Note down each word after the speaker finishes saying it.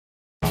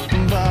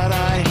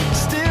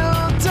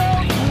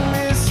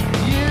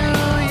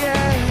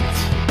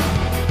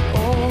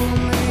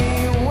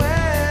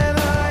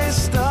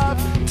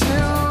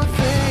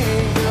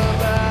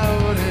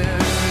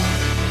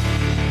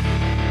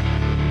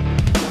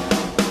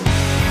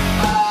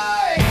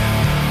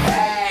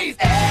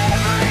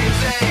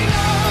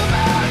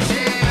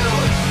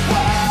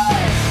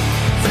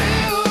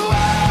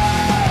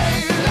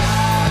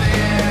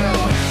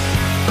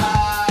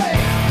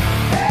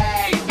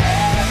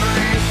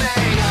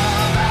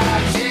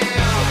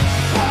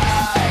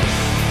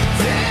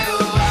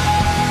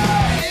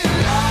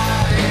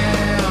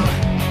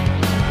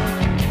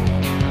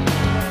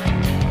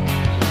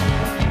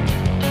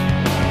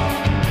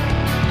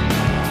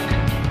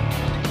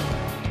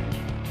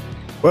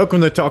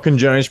Welcome to Talking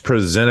Giants,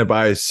 presented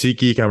by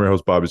SeatGeek. I'm your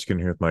host, Bobby Skin,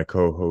 here with my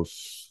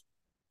co-host.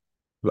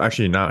 Well,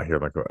 actually, not here.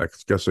 I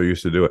guess I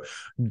used to do it.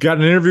 Got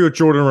an interview with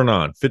Jordan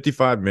Raanan,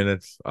 55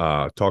 minutes.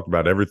 Talked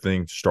about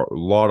everything. Start a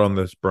lot on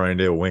this Brian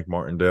Dale, Wink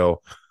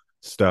Martindale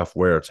stuff,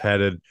 where it's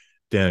headed.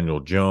 Daniel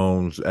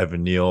Jones,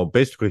 Evan Neal,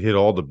 basically hit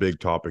all the big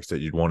topics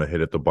that you'd want to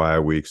hit at the bye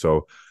week.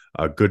 So,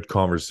 a good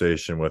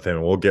conversation with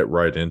him. We'll get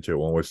right into it.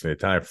 Won't waste any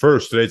time.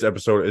 First, today's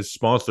episode is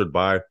sponsored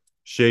by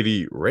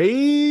Shady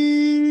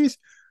Rays.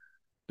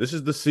 This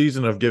is the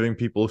season of giving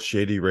people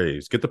Shady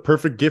Rays. Get the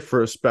perfect gift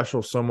for a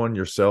special someone,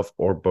 yourself,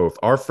 or both.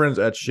 Our friends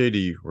at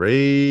Shady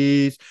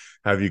Rays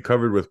have you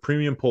covered with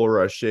premium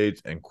polarized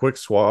shades and quick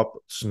swap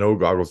snow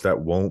goggles that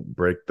won't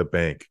break the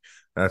bank.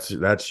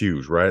 That's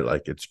huge, right?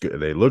 Like, it's good.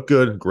 They look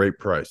good, great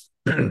price.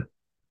 And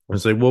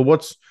say, well,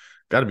 what's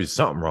got to be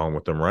something wrong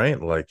with them, right?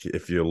 Like,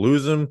 if you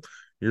lose them,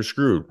 you're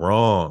screwed.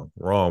 Wrong.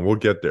 We'll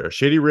get there.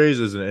 Shady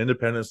Rays is an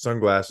independent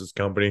sunglasses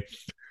company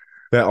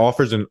that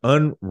offers an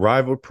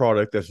unrivaled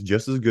product that's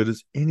just as good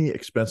as any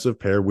expensive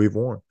pair we've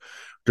worn.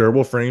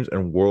 Durable frames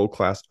and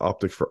world-class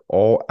optics for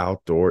all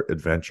outdoor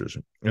adventures.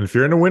 And if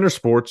you're into winter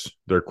sports,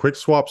 their quick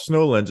swap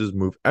snow lenses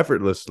move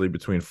effortlessly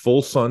between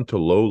full sun to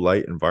low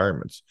light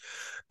environments.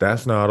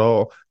 That's not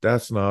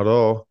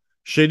all.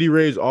 Shady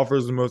Rays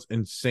offers the most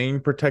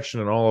insane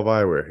protection in all of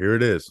eyewear. Here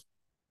it is.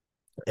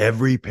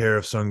 Every pair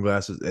of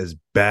sunglasses is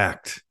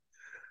backed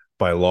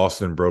by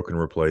lost and broken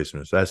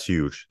replacements. That's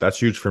huge. That's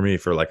huge for me.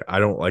 I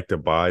don't like to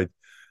buy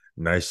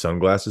nice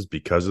sunglasses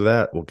because of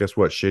that. Well, guess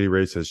what? Shady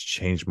Rays has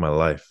changed my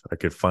life. I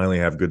could finally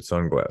have good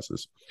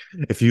sunglasses.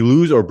 If you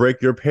lose or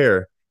break your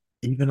pair,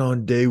 even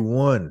on day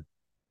one,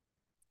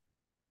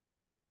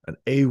 an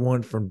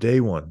A1 from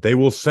day one, they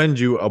will send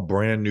you a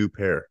brand new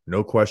pair.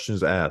 No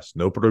questions asked.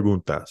 No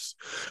preguntas.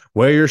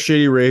 Wear your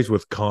Shady Rays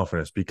with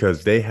confidence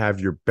because they have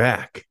your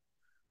back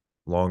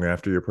long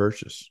after your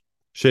purchase.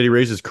 Shady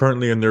Rays is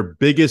currently in their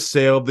biggest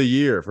sale of the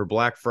year for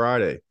Black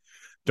Friday.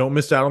 Don't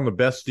miss out on the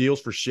best deals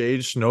for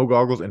shades, snow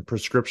goggles, and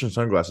prescription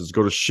sunglasses.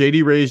 Go to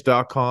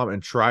shadyrays.com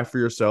and try for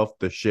yourself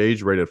the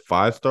shades rated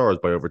 5 stars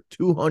by over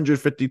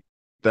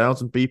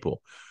 250,000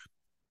 people.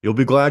 You'll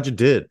be glad you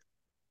did.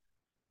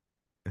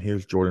 And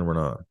here's Jordan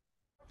Raanan.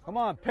 Come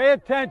on, pay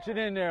attention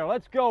in there.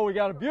 Let's go. We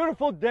got a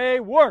beautiful day.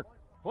 Work.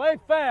 Play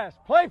fast.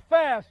 Play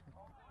fast.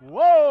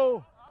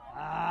 Whoa.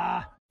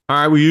 All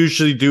right, we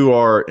usually do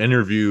our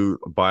interview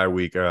bye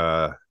week,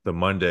 the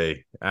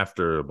Monday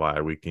after the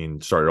bye week,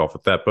 and start off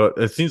with that. But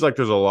it seems like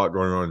there's a lot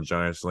going on in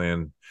Giants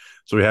land.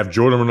 So we have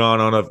Jordan Raanan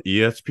on of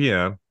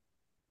ESPN.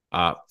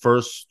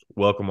 First,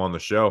 welcome on the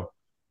show.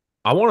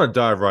 I want to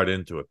dive right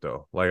into it,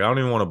 though. Like, I don't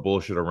even want to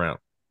bullshit around.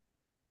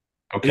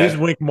 Is Okay.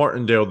 Wink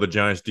Martindale the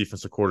Giants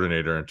defensive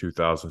coordinator in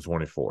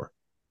 2024?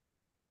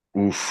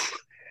 Oof.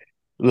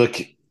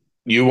 Look,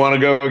 you want to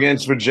go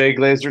against what Jay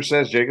Glazer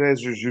says? Jay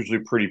Glazer is usually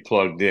pretty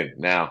plugged in.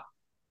 Now,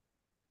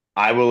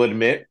 I will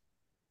admit,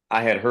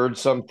 I had heard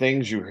some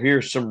things. You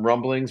hear some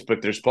rumblings,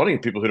 but there's plenty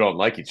of people who don't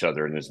like each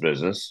other in this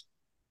business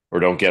or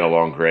don't get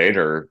along great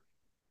or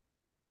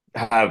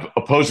have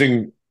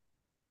opposing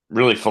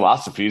really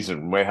philosophies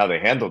and way how they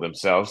handle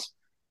themselves.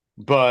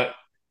 But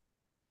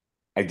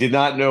I did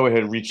not know it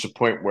had reached a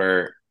point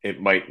where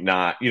it might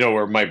not,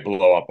 where it might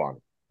blow up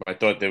on. I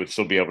thought they would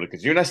still be able to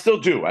continue, and I still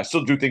do. I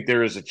still do think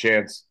there is a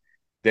chance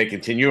they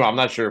continue. I'm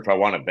not sure if I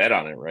want to bet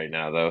on it right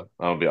now, though.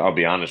 I'll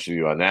be honest with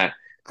you on that.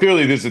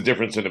 Clearly, there's a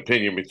difference in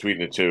opinion between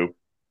the two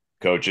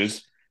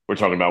coaches. We're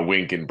talking about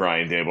Wink and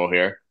Brian Daboll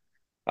here.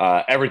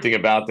 Everything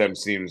about them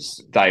seems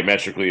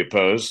diametrically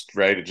opposed,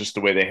 right? Just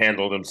the way they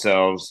handle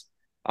themselves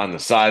on the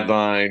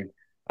sideline,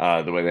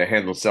 the way they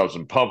handle themselves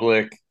in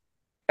public,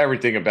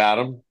 everything about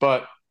them.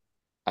 But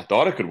I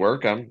thought it could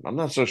work. I'm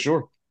not so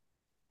sure.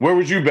 Where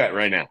would you bet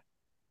right now?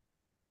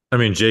 I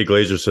mean, Jay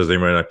Glazer says they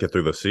might not get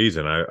through the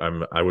season.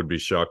 I would be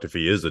shocked if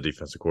he is the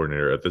defensive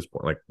coordinator at this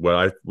point.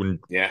 Like, when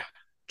Yeah.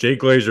 Jay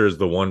Glazer is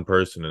the one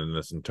person in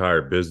this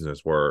entire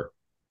business where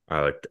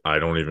I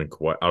don't even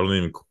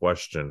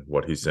question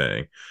what he's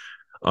saying.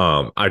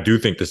 I do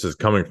think this is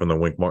coming from the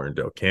Wink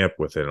Martindale camp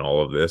within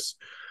all of this.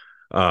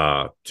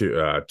 To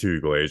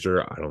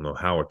Glazer, I don't know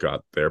how it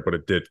got there, but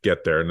it did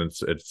get there, and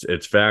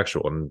it's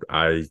factual.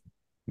 And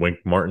Wink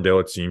Martindale,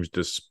 it seems,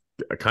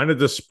 kind of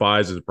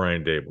despises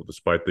Brian Dable,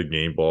 despite the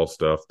game ball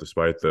stuff,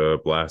 despite the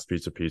blast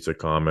pizza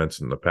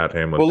comments and the Pat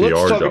Hamlin Well, let's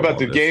PR talk job about on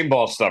the this. game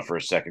ball stuff for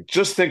a second.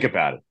 Just think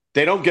about it.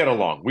 They don't get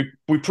along.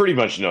 We pretty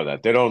much know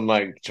that. They don't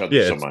like each other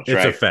Yeah, so it's much,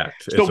 it's a right?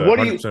 fact. So It's a what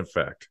do hundred you percent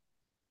fact.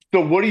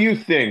 so what do you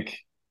think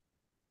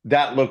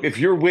that look if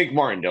you're Wink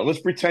Martindale?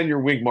 Let's pretend you're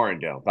Wink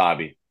Martindale,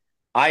 Bobby.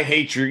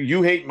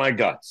 You hate my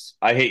guts.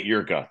 I hate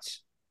your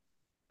guts.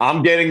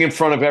 I'm getting in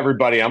front of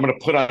everybody. I'm going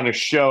to put on a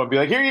show and be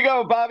like, "Here you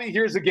go, Bobby.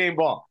 Here's a game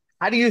ball."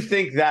 How do you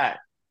think that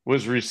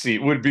would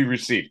be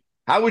received?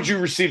 How would you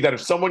receive that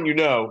if someone you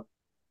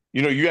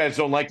guys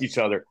don't like each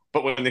other,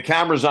 but when the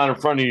camera's on in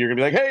front of you, you're going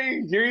to be like,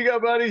 "Hey, here you go,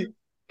 buddy.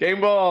 Game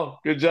ball.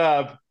 Good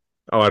job."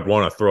 Oh, I'd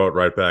want to throw it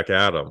right back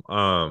at him.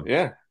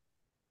 Yeah.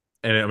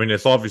 And I mean,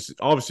 it's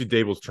obviously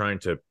Dable's trying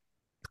to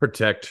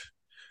protect.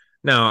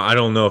 Now, I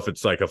don't know if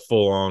it's like a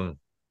full on.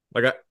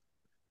 like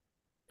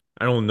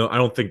I don't know. I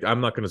don't think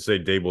I'm not going to say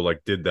Daboll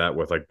like did that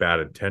with like bad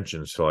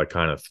intentions to like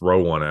kind of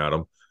throw one at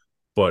him,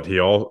 but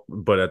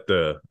at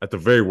the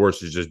very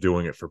worst, he's just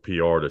doing it for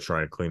PR to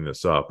try and clean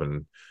this up.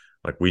 And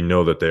like we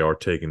know that they are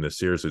taking this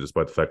seriously,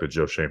 despite the fact that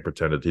Joe Shane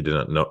pretended he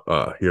didn't know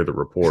hear the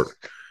report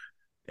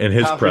in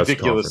his How press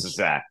ridiculous is conference.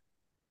 that?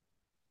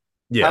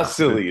 How Yeah,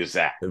 silly is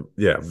that?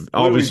 yeah, What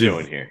are we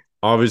doing here?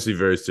 obviously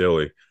very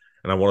silly.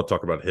 And I want to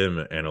talk about him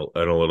and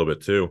a little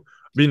bit too.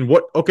 I mean,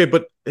 what? Okay,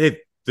 but hey,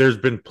 there's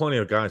been plenty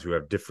of guys who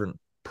have different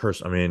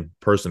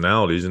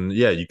personalities, and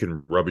yeah, you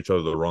can rub each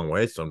other the wrong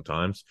way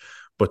sometimes.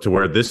 But to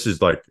where this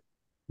is like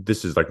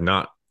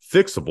not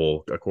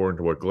fixable according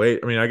to what Glade.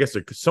 I mean, I guess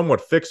it's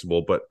somewhat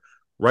fixable, but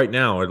right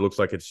now it looks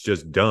like it's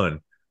just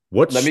done.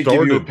 What Let me give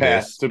you a started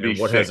path this to be and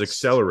what has fixed.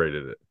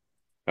 accelerated it?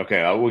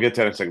 Okay, we'll get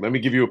to that in a second. Let me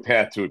give you a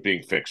path to it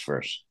being fixed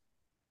first.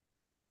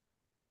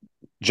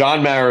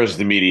 John Mara is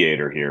the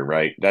mediator here,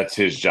 right? That's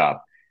his job.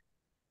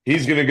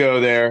 He's going to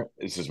go there.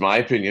 This is my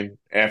opinion.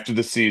 After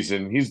the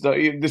season,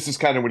 this is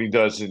kind of what he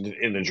does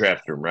in the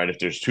draft room, right? If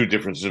there's two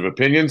differences of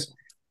opinions,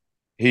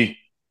 he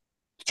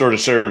sort of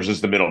serves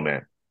as the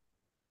middleman.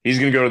 He's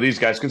going to go to these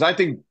guys because I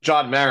think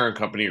John Mara and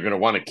company are going to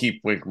want to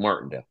keep Wink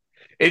Martindale.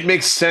 It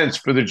makes sense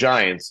for the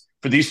Giants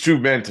for these two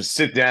men to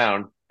sit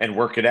down and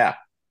work it out,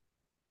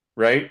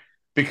 right?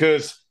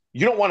 Because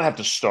you don't want to have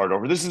to start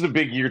over. This is a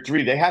big year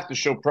three. They have to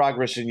show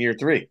progress in year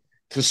three.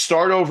 To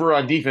start over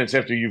on defense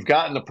after you've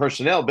gotten the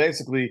personnel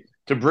basically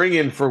to bring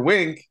in for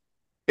Wink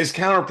is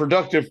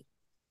counterproductive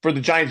for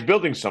the Giants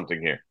building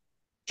something here.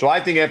 So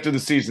I think after the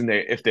season,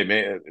 if they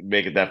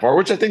make it that far,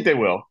 which I think they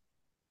will,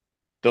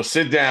 they'll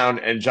sit down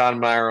and John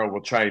Mara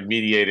will try and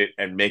mediate it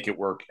and make it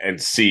work and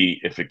see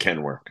if it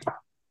can work.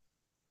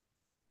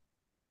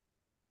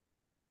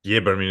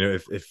 Yeah, but I mean,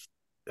 if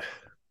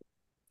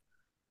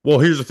well,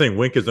 here's the thing: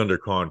 Wink is under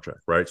contract,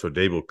 right? So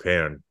Daboll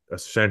can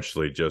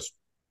essentially just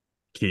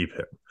keep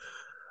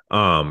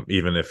him,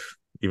 even if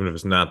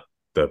it's not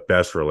the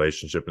best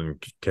relationship,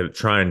 and can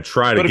try it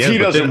But if again. he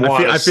But then doesn't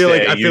want to I stay,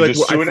 feel you like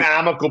just do an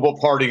amicable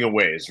parting of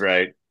ways,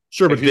 right?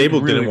 sure, but If he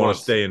Dable really didn't want to wants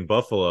to. stay in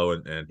Buffalo,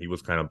 and he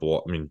was kind of.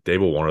 I mean,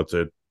 Dable wanted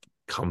to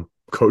come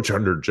coach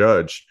under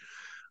Judge.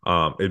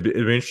 It'd be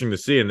interesting to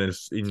see, and then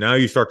now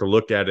you start to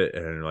look at it,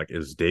 and like,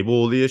 is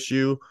Dable the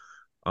issue?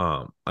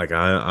 Like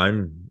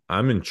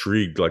I'm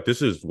intrigued. Like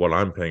this is what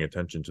I'm paying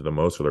attention to the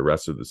most for the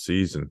rest of the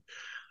season.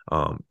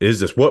 Is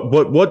this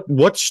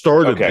what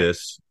started Okay.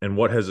 this, and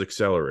what has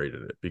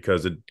accelerated it?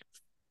 Because it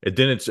I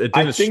didn't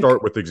think,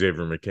 start with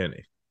Xavier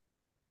McKinney.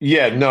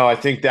 yeah, no, I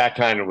think that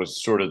kind of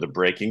was sort of the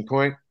breaking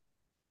point.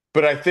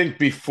 But I think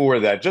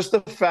before that, just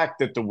the fact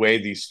that the way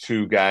these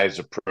two guys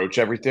approach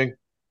everything,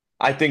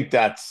 I think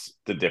that's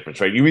the difference,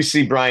 right? We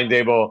see Brian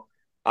Daboll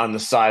on the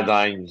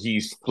sideline.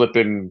 He's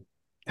flipping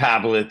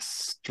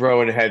tablets,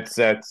 throwing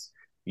headsets,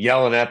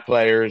 yelling at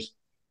players.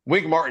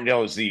 Wink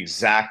Martindale is the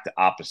exact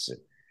opposite.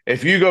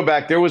 If you go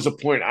back, there was a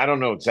point, I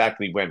don't know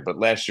exactly when, but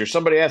last year,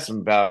 somebody asked him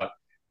about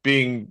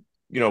being,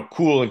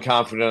 cool and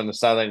confident on the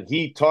sideline.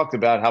 He talked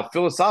about how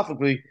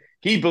philosophically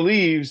he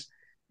believes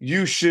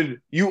you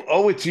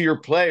owe it to your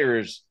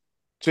players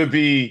to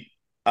be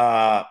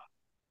I'm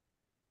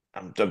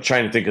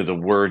trying to think of the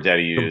word that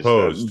he used.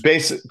 Composed.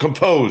 Basic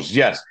composed,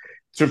 yes.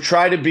 So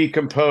try to be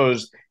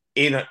composed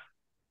in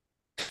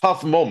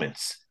tough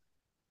moments.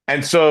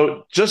 And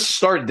so just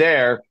start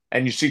there,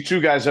 and you see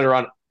two guys that are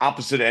on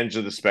opposite ends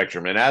of the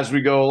spectrum. And as we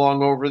go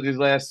along over these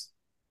last,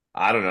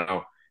 I don't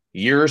know,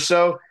 year or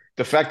so,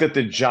 the fact that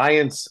the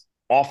Giants'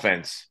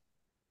 offense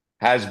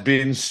has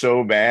been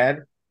so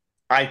bad,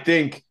 I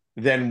think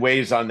then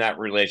weighs on that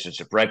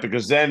relationship, right?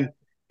 Because then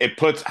it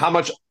puts how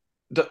much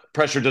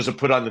pressure does it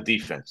put on the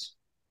defense?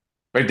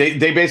 Right?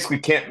 They basically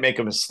can't make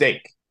a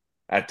mistake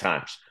at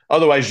times.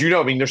 Otherwise,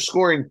 I mean, they're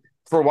scoring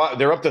for a while.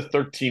 They're up to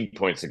 13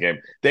 points a game.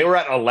 They were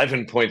at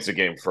 11 points a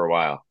game for a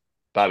while,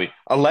 Bobby.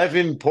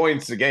 11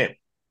 points a game.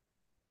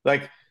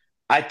 Like,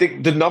 I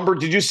think the number,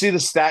 did you see the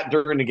stat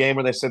during the game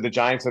where they said the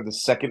Giants had the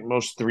second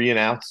most three and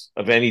outs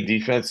of any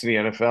defense in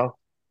the NFL?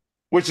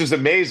 Which is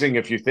amazing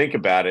if you think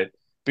about it,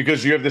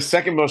 because you have the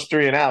second most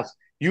three and outs.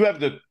 You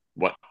have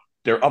what?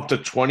 They're up to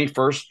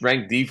 21st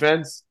ranked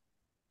defense.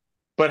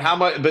 But how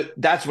much? But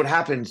that's what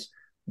happens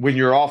when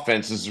your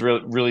offense is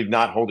really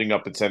not holding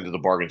up its end of the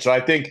bargain. So I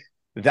think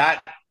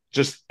that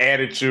just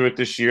added to it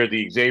this year.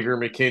 The Xavier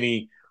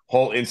McKinney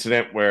whole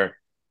incident where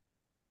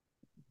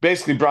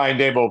basically Brian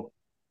Daboll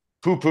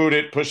poo-pooed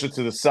it, pushed it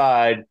to the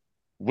side.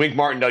 Wink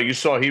Martindale, you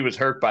saw he was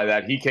hurt by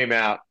that. He came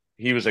out.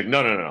 He was like,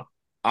 no, no, no.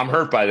 I'm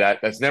hurt by that.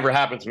 That's never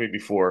happened to me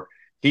before.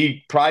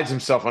 He prides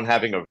himself on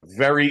having a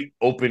very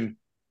open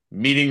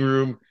meeting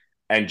room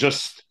and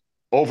just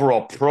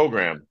overall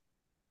program.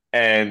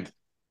 And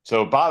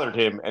so it bothered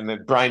him. And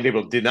then Brian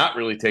Daboll did not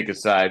really take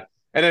his side.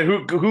 And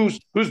then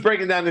who's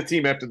breaking down the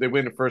team after they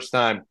win the first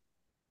time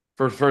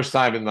for the first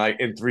time in like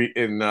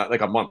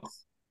a month?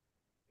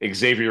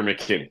 Xavier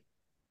McKinney,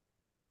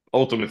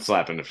 ultimate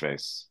slap in the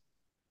face.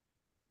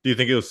 Do you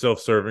think it was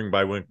self-serving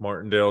by Wink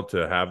Martindale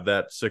to have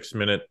that 6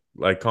 minute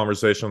like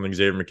conversation on the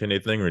Xavier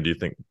McKinney thing, or do you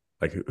think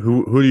Like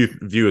who do you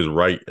view as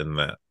right in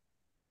that?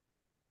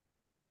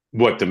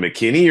 What, the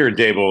McKinney or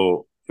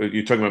Daboll? Are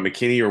you talking about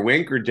McKinney or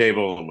Wink or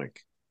Daboll and Wink?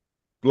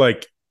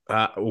 Like,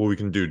 well, we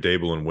can do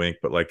Daboll and Wink,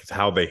 but like it's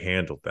how they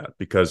handled that.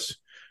 Because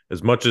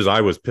as much as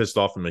I was pissed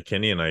off at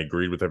McKinney and I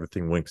agreed with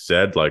everything Wink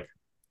said, like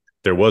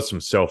there was some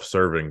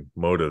self-serving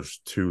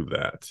motives to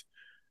that.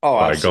 Oh,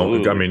 By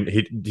going, I absolutely. mean,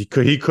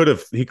 he could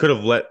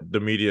have let the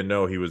media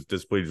know he was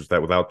displeased with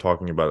that without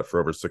talking about it for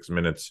over 6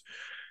 minutes,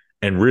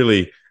 and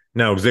really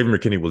now Xavier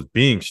McKinney was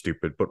being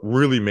stupid, but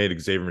really made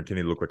Xavier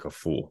McKinney look like a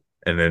fool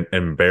and then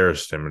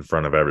embarrassed him in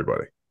front of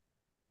everybody.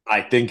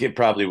 I think it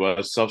probably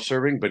was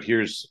self-serving, but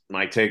here's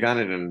my take on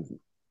it. And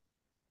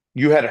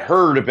you had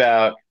heard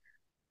about,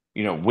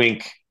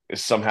 Wink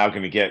is somehow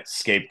going to get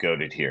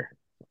scapegoated here.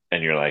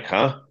 And you're like,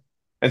 huh?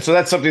 And so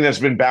that's something that's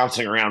been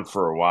bouncing around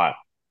for a while.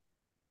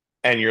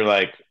 And you're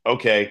like,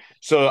 okay.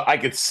 So I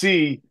could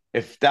see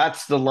if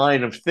that's the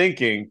line of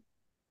thinking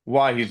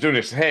why he's doing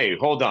this. Hey,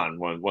 hold on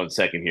one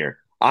second here.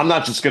 I'm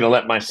not just going to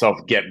let myself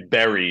get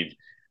buried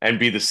and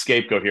be the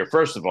scapegoat here.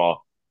 First of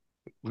all,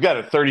 we've got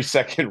a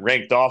 32nd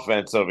ranked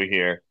offense over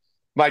here.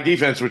 My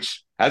defense,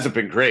 which hasn't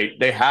been great,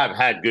 they have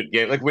had good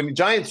games. Like when the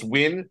Giants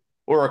win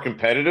or are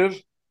competitive,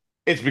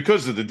 it's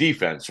because of the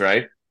defense,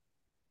 right?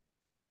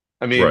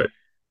 I Right. mean,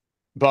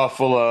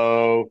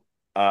 Buffalo,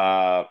 who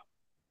was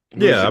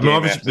Yeah. the I mean, game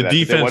obviously after the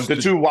that? They won defense. the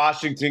two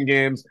Washington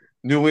games,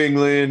 New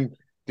England.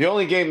 The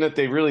only game that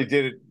they really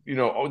did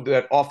it,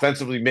 that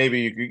offensively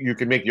maybe you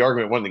could make the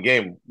argument won the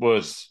game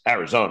was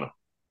Arizona.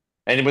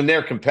 And when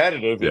they're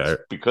competitive, Yeah.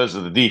 it's because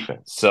of the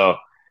defense. So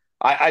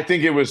I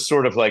think it was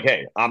sort of like,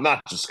 hey, I'm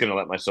not just going to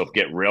let myself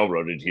get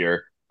railroaded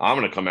here. I'm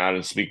going to come out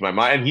and speak my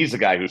mind. And he's the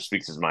guy who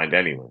speaks his mind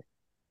anyway.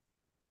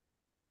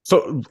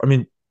 So I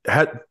mean,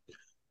 had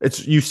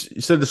it's you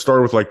said to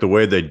start with like the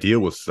way they deal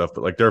with stuff,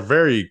 but like they're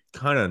very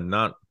kind of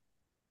not.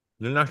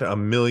 They're not a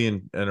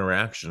million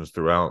interactions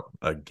throughout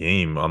a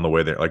game on the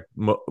way there. Like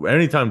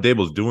anytime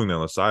Daboll's doing that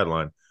on the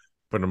sideline,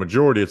 but the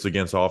majority it's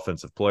against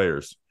offensive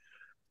players.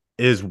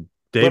 Is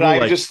But Dable I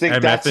like just think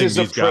that's MFing his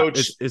these guys?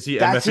 approach. Is he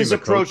That's MFing his the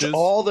approach coaches?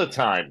 all the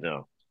time,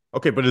 though.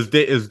 Okay, but is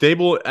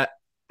Dable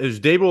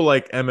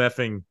like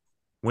MFing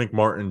Wink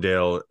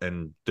Martindale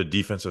and the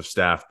defensive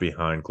staff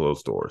behind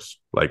closed doors?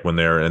 Like when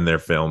they're in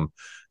their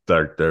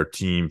their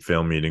team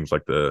film meetings,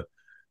 like the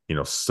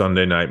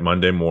Sunday night,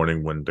 Monday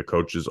morning when the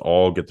coaches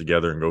all get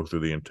together and go through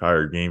the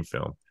entire game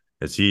film.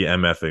 Is he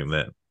MFing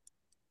then?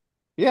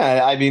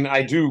 Yeah, I mean,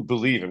 I do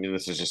believe. I mean,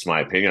 this is just my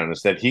opinion on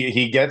this. That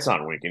he gets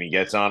on Wink and he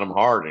gets on him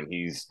hard, and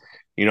he's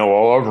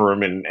all over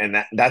him,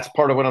 and that's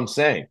part of what I'm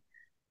saying.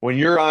 When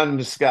you're on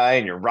this guy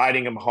and you're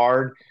riding him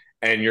hard,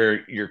 and you're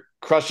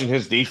crushing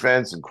his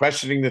defense and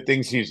questioning the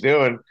things he's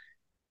doing,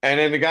 and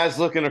then the guy's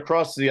looking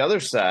across to the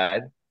other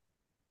side,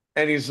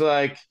 and he's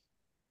like,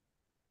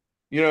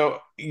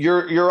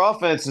 your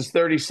offense is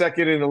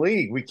 32nd in the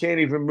league. We can't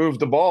even move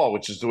the ball,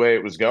 which is the way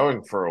it was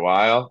going for a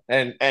while.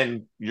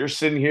 And you're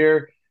sitting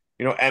here,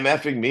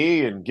 MFing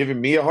me and giving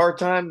me a hard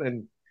time.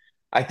 And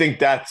I think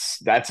that's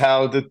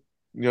how the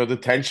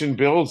tension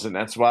builds, and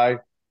that's why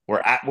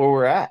we're at where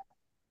we're at.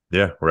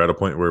 Yeah, we're at a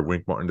point where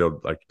Wink Martindale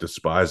like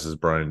despises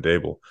Brian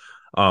Dable.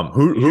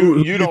 Who You who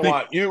you do you don't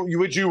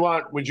think?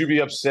 want would you be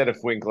upset if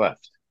Wink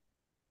left?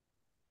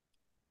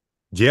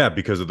 Yeah,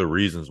 because of the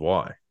reasons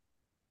why.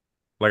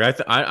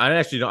 Like I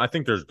actually don't. I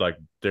think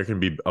there can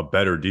be a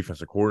better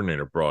defensive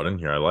coordinator brought in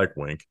here. I like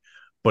Wink,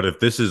 but if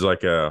this is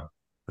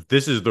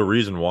the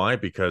reason why,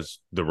 because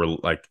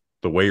like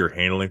the way you're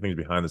handling things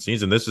behind the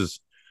scenes, and this is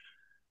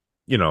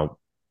you know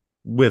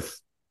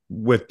with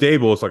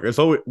Dable, it's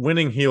always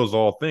winning heals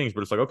all things,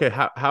 but it's like okay,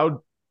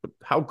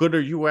 how good are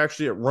you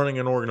actually at running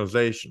an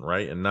organization,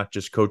 right, and not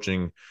just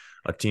coaching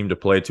a team to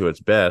play to its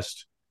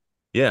best.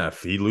 Yeah,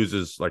 if he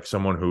loses like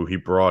someone who he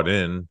brought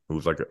in,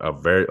 who's like a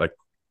very like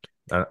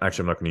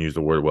actually, I'm not going to use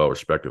the word well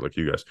respected like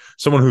you guys.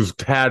 Someone who's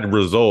had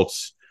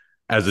results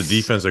as a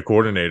defensive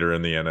coordinator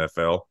in the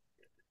NFL.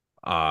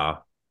 Uh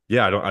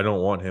yeah, I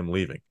don't want him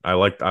leaving. I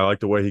like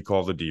the way he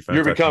calls the You're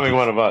defense. becoming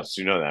one of us.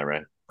 You know that,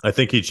 right? I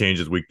think he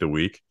changes week to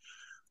week.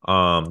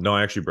 No,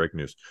 actually break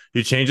news.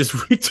 He changes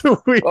week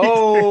to week.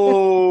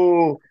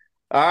 Oh, all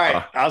right.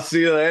 uh, I'll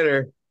see you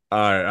later. all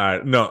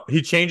right. No,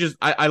 he changes.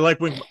 I like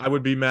Wink. I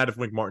would be mad if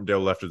Wink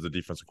Martindale left as the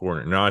defensive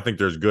coordinator. Now I think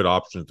there's good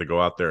options to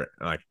go out there.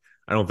 And like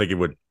I don't think it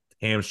would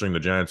hamstring the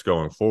Giants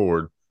going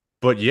forward.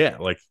 But yeah,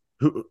 like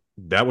who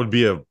that would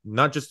be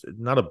not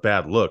a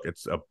bad look.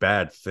 It's a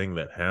bad thing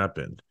that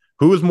happened.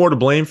 Who is more to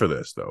blame for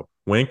this though?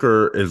 Wink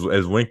or is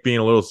Wink being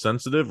a little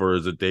sensitive, or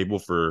is it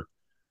Dable for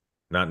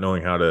not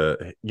knowing how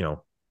to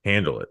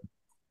handle it?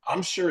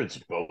 I'm sure it's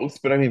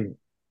both, but I mean,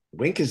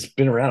 Wink has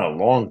been around a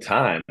long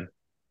time. It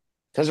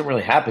doesn't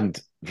really happen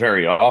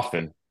very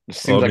often. It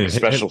Well, seems I like a mean,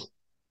 special.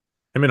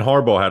 him and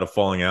Harbaugh had a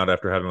falling out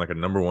after having like a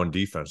number one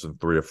defense in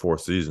 3 or 4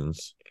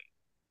 seasons.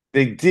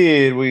 They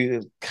did.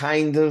 We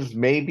kind of,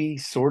 maybe,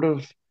 sort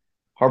of.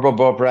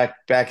 Harbaugh brought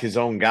back his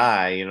own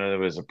guy. There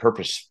was a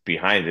purpose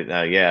behind it.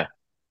 Yeah,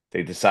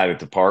 they decided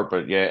to part,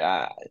 but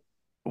yeah,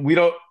 we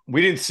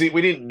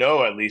didn't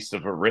know at least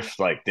of a rift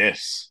like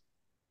this.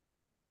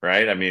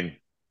 right? I mean,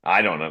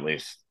 I don't at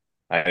least.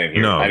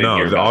 No, I didn't no.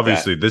 hear about that.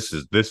 Obviously,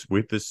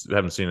 this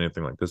haven't seen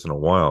anything like this in a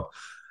while.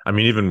 I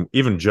mean,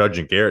 even Judge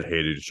and Garrett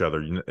hated each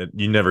other.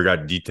 You never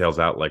got details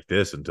out like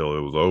this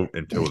until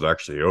until it was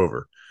actually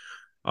over.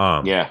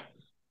 Um, Yeah,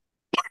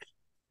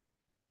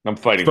 I'm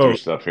fighting through so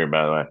stuff here,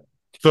 by the way.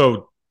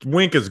 so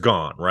Wink is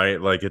gone, right?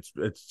 Like it's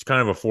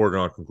kind of a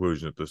foregone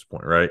conclusion at this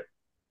point, right?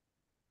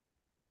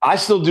 I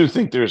still do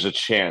think there's a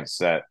chance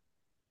that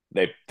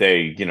they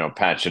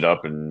patch it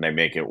up and they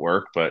make it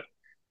work. But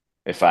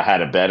if I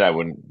had a bet, I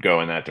wouldn't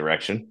go in that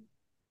direction.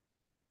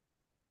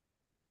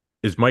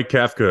 Is Mike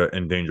Kafka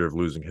in danger of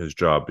losing his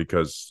job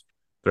because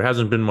there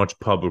hasn't been much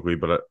publicly,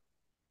 but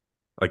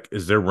like,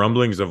 is there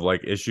rumblings of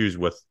like issues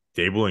with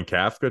Daboll and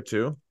Kafka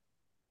too?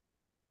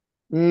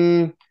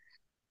 Mm,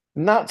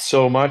 not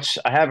so much.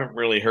 I haven't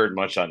really heard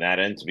much on that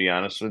end, to be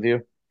honest with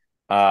you.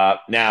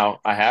 Now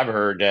I have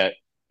heard that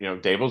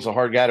Daboll's a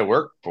hard guy to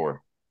work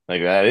for.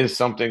 Like that is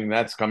something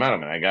that's come out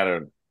of it. I got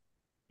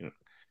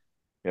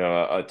you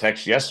a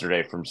text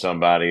yesterday from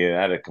somebody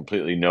out of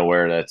completely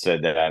nowhere that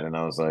said that, and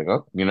I was like,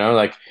 oh,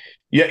 like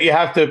you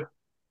have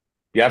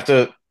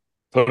to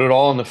put it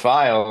all in the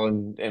file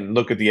and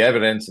look at the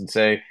evidence and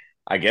say,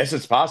 I guess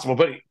it's possible.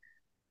 But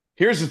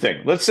here's the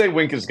thing: let's say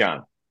Wink is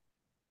gone,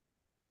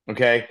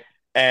 okay,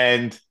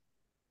 and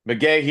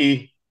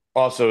McGahee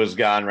also is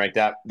gone. Right,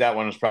 that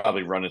one has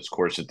probably run its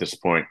course at this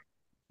point.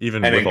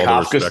 Even And with then all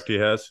the respect he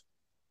has?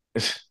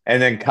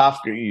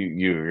 Kafka,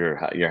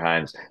 your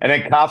Heinz, and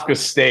then Kafka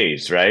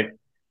stays. Right.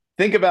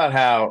 Think about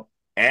how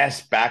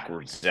ass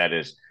backwards that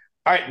is.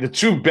 All right, the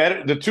two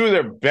of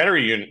their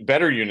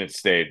better units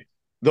stayed.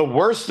 The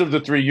worst of the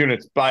three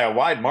units by a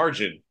wide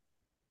margin.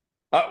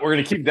 We're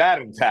going to keep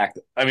that intact.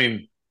 I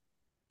mean,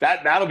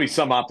 that'll be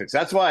some optics.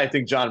 That's why I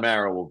think John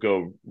Mara will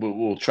go.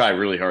 Will try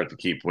really hard to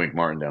keep Wink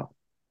Martindale.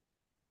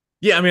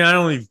 Yeah, I mean, I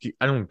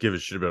don't give a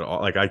shit about it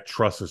all. Like, I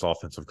trust this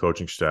offensive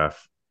coaching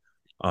staff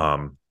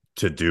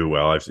to do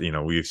well.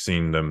 We've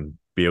seen them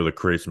be able to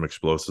create some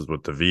explosives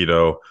with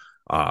DeVito.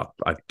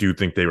 I do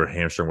think they were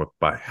hamstrung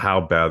by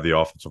how bad the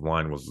offensive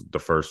line was the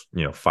first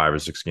 5 or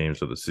 6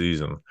 games of the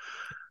season.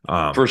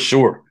 For Um,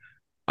 sure.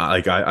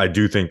 I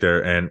do think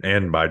they're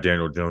and by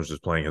Daniel Jones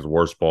just playing his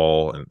worst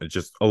ball, and it's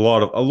just a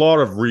lot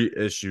of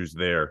issues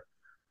there.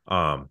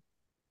 Um,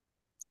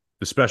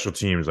 the special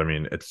teams. I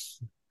mean,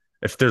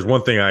 if there's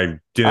one thing I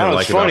I didn't don't know.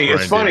 It's like about funny.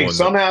 It's Brian funny.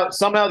 Dable,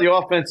 Somehow the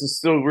offense is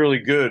still really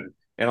good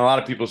in a lot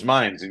of people's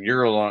minds, and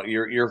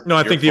no,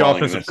 I you're think the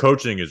falling in offensive this.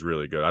 coaching is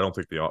really good. I don't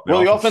think the Well,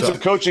 the offense offensive sucks.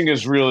 coaching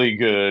is really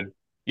good,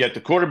 yet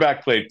the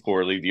quarterback played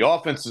poorly. The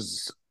offense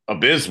is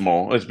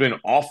abysmal. It's been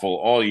awful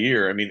all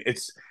year. I mean,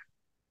 it's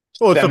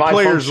Well, it's a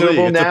players'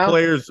 league. semi-functionable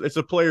now. It's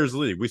a players'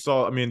 league. We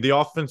saw. I mean, the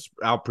offense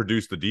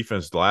outproduced the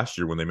defense last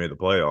year when they made the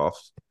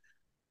playoffs.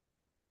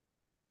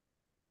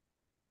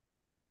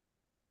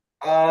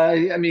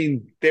 I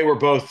mean, they were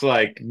both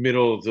like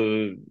middle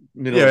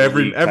Yeah, of the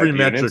every league every type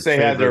units. metric They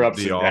had their favored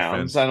ups the and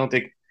downs. offense. I don't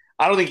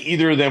think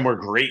either of them were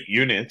great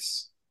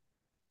units.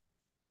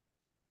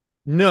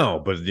 No,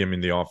 but I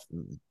mean the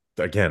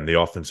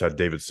offense had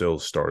David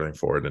Sills starting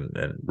for it,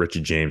 and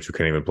Richie James, who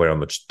can't even play on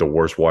the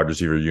worst wide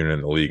receiver unit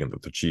in the league, and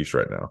the Chiefs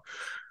right now.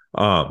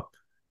 Um,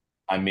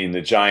 I mean,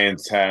 the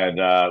Giants had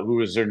who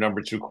was their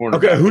number two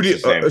okay, cornerback? who do What's you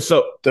his name?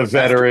 so The after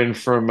veteran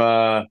from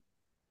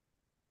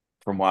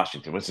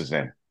Washington. What's his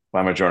name?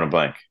 Why am I drawing a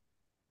blank?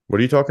 what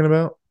are you talking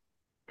about?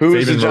 Who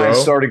is the Fabian Giants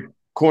Moreau? starting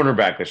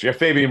cornerback this year?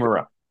 Fabian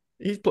Moreau.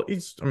 He's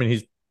I mean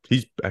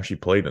he's actually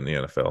played in the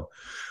NFL.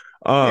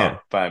 Yeah, Um,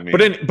 but I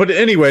mean, but he's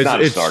anyways,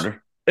 not a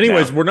starter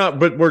anyways now. we're not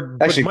but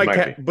Actually, he Mike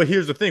might be. but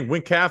here's the thing,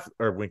 Wink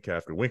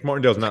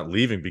Martindale's not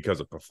leaving because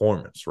of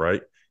performance,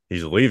 right?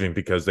 He's leaving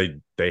because they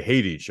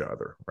hate each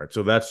other, right?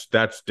 So that's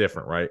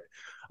different, right?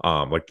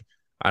 Like,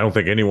 I don't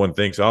think anyone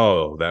thinks,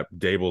 oh, that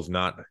Daboll's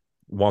not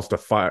wants to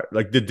fire.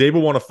 Like, did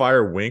Daboll want to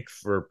fire Wink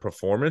for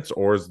performance,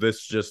 or is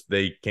this just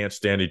they can't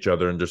stand each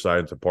other and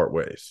decided to part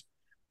ways?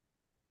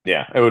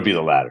 Yeah, it would be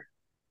the latter.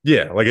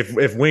 Yeah, like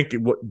if Wink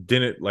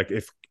didn't like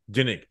if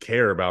didn't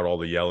care about all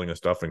the yelling and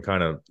stuff, and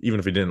kind of, even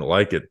if he didn't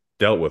like it,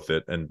 dealt with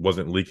it and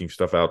wasn't leaking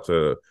stuff out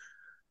to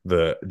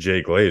the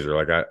Jay Glazer.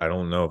 Like, I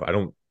don't know if I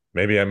don't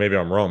maybe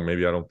I'm wrong.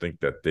 Maybe I don't think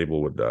that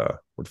Dable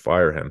would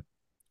fire him.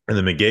 And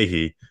then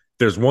McGahee,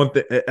 there's one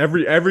thing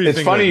It's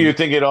everything funny that you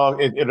think it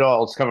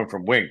all is coming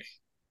from Wink.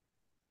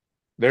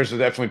 There's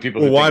definitely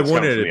people well, who think why it's coming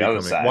wouldn't from it the be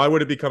other coming? side, Why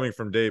would it be coming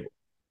from Dable?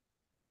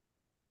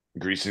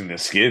 greasing the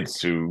skids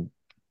to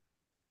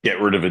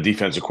get rid of a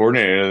defensive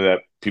coordinator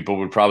that people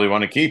would probably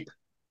want to keep.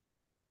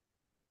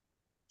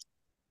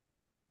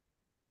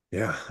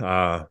 Yeah,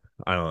 I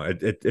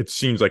don't know. It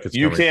seems like it's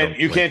coming from Wink.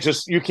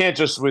 You can't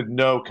just with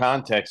no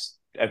context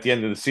at the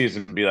end of the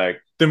season be like,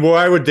 Then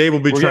why would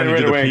Dable be we're trying getting to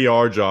rid do of the Wink.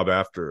 PR job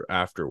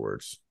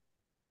afterwards?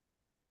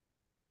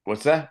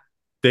 What's that?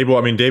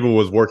 Dable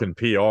was working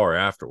PR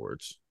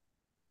afterwards.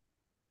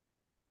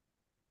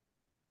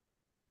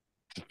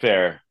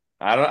 Fair.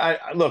 I don't.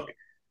 I look.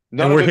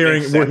 None And of it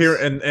makes we're here,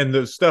 sense. and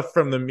the stuff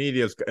from the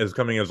media is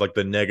coming as like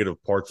the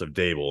negative parts of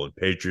Dable and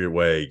Patriot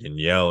Way and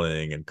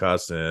yelling and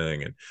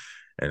cussing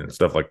and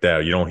stuff like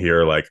that. You don't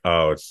hear like,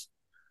 oh, it's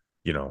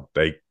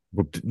they.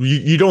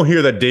 You don't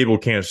hear that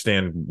Daboll can't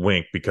stand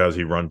Wink because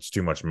he runs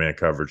too much man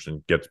coverage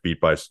and gets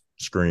beat by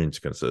screens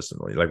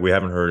consistently. Like we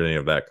haven't heard any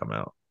of that come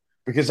out.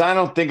 Because I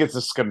don't think it's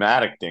a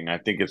schematic thing. I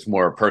think it's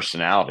more a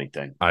personality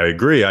thing. I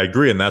agree,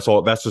 and that's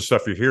all. That's the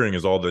stuff you're hearing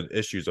is all the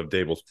issues of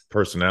Daboll's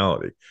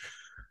personality.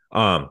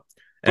 Um,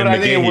 But and I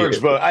think it works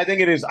McGahee, both. I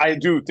think it is. I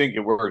do think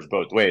it works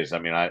both ways. I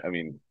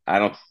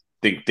don't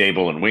think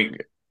Daboll and Wink.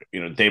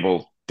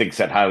 Daboll thinks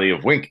that highly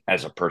of Wink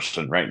as a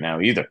person right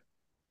now either.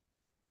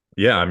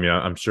 yeah, I mean,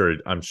 I'm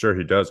sure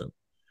he doesn't.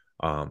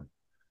 Um,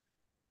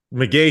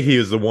 McGahee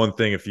is the one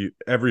thing. If you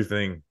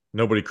everything,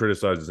 nobody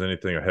criticizes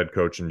anything a head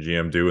coach and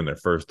GM do in their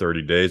first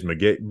 30 days.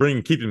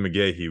 Keeping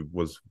McGahee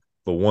was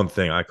the one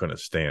thing I couldn't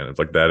stand. It's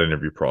like that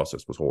interview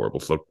process was horrible.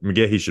 So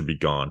McGahee should be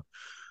gone.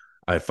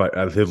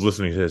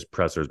 Listening to his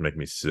pressers make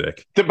me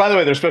sick. By the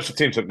way, their special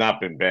teams have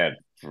not been bad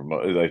for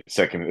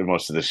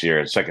most of this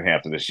year, second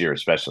half of this year,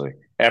 especially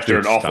after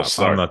an awful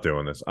start. I'm not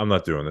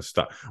doing this.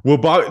 Stop.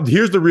 Well,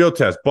 here's the real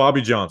test.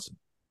 Bobby Johnson.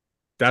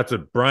 That's a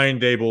Brian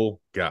Daboll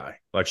guy.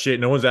 Like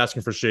no one's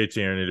asking for Shea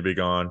Tierney to be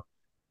gone.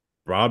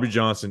 Bobby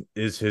Johnson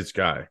is his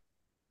guy.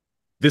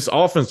 This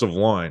offensive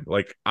line,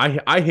 like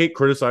I hate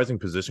criticizing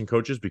position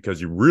coaches because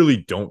you really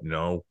don't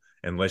know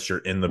unless you're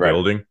in the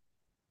building.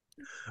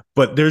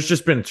 But there's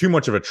just been too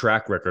much of a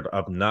track record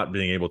of not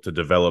being able to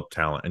develop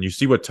talent. And you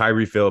see what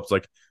Tyree Phillips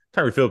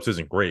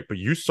isn't great, but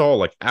you saw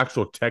like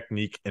actual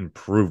technique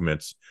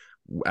improvements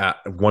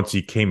once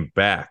he came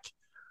back.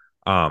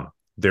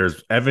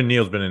 There's Evan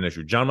Neal's been an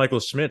issue. John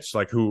Michael Schmitz,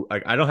 I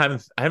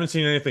haven't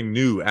seen anything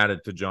new added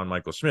to John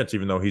Michael Schmitz,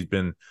 even though he's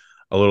been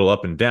a little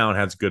up and down,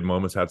 had some good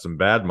moments, had some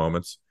bad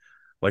moments.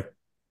 Like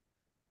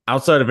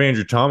outside of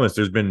Andrew Thomas,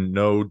 there's been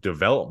no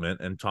development,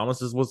 and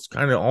Thomas was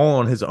kind of all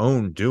on his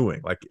own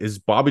doing. Like, is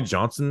Bobby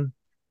Johnson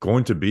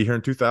going to be here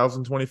in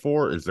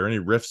 2024? Is there any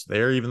rifts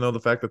there, even though the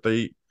fact that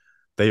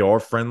they are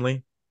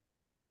friendly?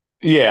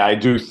 Yeah, I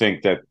do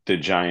think that the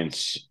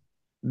Giants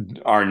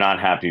are not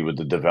happy with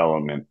the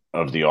development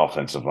of the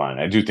offensive line.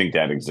 I do think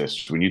that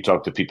exists. When you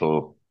talk to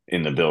people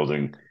in the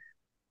building,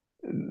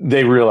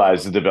 they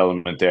realize the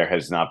development there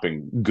has not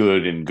been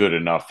good and good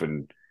enough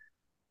and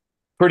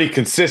pretty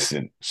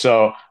consistent.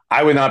 So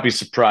I would not be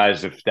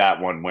surprised if that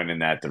one went in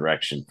that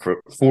direction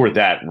for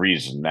that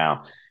reason.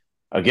 Now,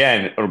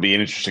 again, it'll be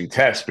an interesting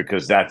test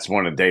because that's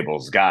one of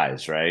Daboll's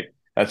guys, right?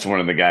 That's one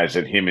of the guys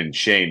that him and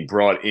Shane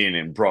brought in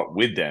and brought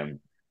with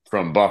them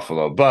from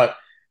Buffalo. But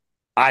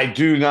I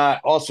do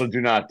not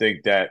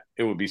think that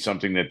it would be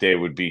something that they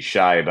would be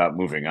shy about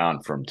moving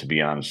on from, to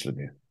be honest with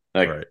you.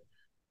 Like, right.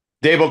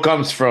 Daboll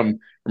comes from,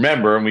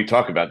 remember, and we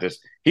talk about this,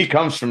 he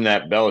comes from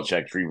that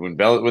Belichick tree. When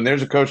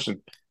there's a coach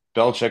that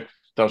Belichick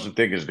doesn't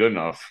think is good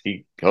enough,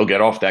 he'll get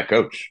off that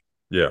coach.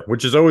 Yeah,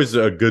 which is always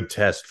a good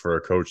test for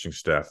a coaching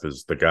staff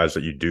is the guys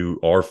that you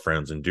are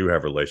friends and do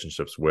have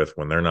relationships with.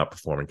 When they're not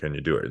performing, can you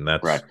do it? And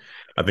that's right.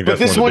 I think but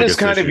that's this one is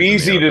kind of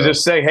easy to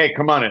just say, hey,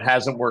 come on, it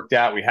hasn't worked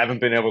out. We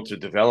haven't been able to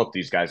develop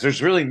these guys.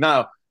 There's really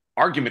no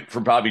argument for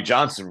Bobby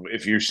Johnson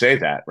if you say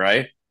that,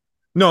 right?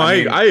 No,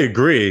 I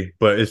agree,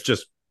 but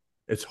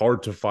it's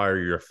hard to fire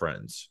your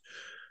friends.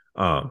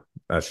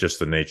 That's just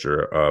the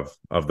nature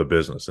of the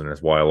business, and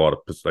that's why a lot of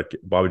like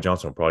Bobby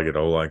Johnson will probably get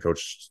an O-line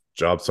coach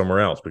job somewhere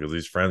else because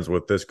he's friends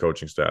with this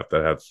coaching staff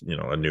that has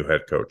a new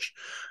head coach.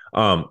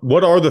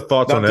 What are the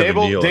thoughts on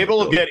Evan Neal?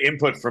 Daboll will get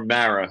input from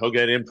Mara. He'll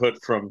get input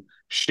from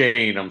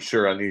Shane, I'm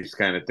sure, on these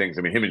kind of things.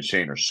 I mean, him and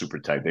Shane are super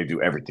tight. They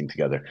do everything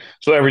together.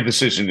 So every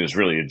decision is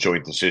really a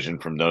joint decision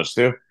from those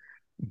two.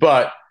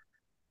 But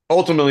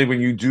ultimately,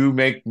 when you do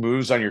make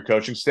moves on your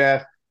coaching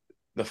staff,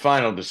 the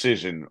final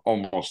decision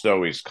almost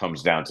always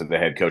comes down to the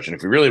head coach. And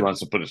if he really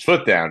wants to put his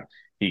foot down,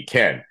 he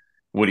can.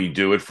 Would he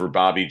do it for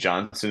Bobby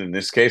Johnson in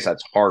this case?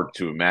 That's hard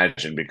to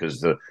imagine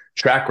because the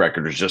track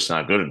record is just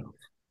not good enough.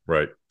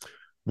 Right.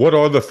 What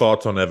are the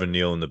thoughts on Evan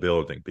Neal in the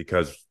building?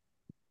 Because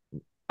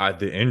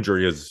the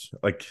injury is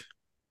like,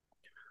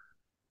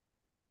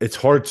 it's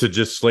hard to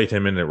just slate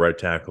him in at right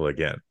tackle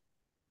again.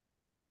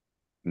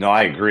 No,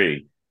 I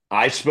agree.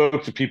 I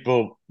spoke to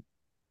people.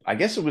 I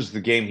guess it was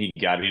the game he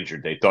got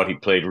injured. They thought he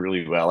played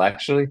really well,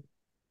 actually.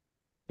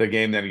 The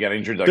game that he got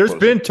injured. There's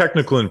been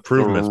technical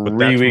improvements, but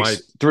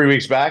that's 3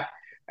 weeks back.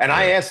 And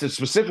I asked it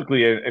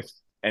specifically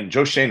and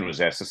Joe Shane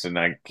was asked this, and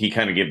he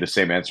kind of gave the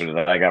same answer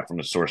that I got from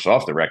a source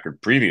off the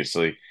record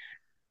previously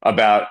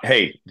about,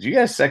 hey, do you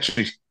guys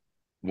actually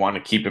want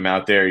to keep him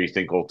out there? You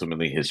think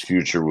ultimately his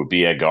future would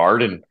be a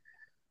guard? And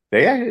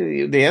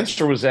the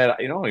answer was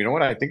that, you know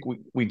what? I think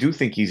we do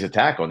think he's a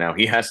tackle. Now,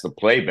 he has to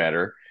play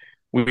better.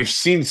 We've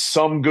seen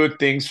some good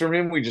things from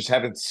him. We just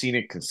haven't seen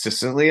it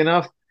consistently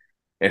enough.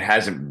 It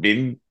hasn't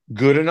been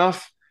good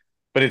enough.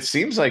 But it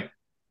seems like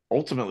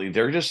ultimately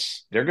they're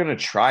going to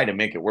try to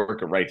make it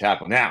work at right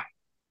tackle. Now,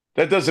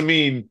 that doesn't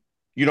mean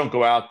you don't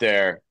go out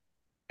there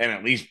and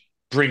at least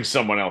bring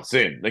someone else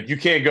in. Like, you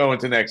can't go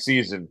into next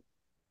season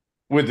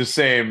with the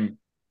same,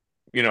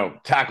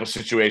 tackle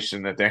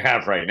situation that they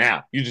have right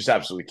now. You just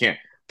absolutely can't.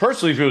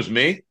 Personally, if it was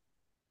me,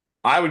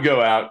 I would go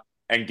out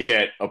and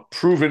get a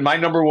proven, my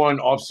number one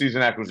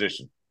offseason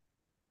acquisition,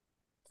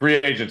 free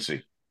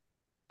agency.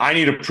 I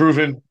need a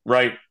proven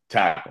right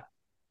tackle,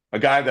 a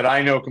guy that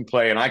I know can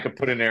play and I could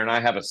put in there and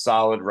I have a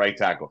solid right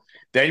tackle.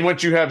 Then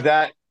once you have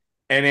that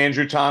and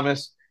Andrew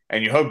Thomas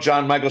and you hope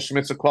John Michael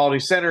Schmidt's a quality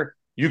center,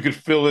 you could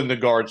fill in the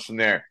guards from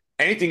there.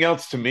 Anything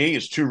else to me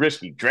is too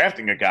risky.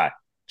 Drafting a guy,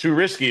 too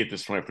risky at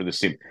this point for this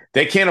team.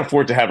 They can't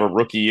afford to have a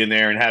rookie in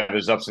there and have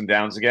his ups and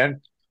downs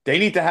again. They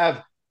need to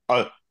have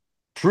a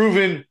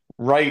proven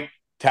right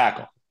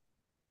tackle.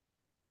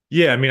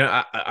 Yeah, I mean,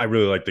 I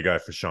really like the guy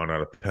for Sean out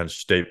of Penn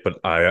State, but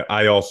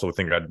I also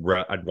think I'd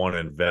want to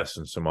invest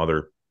in some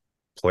other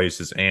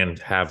places and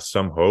have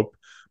some hope.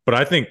 But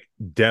I think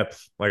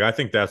depth, like I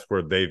think that's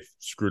where they've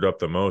screwed up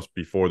the most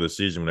before the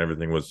season when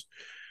everything was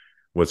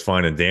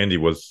fine and dandy.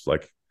 Was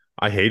like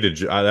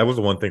that was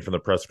the one thing from the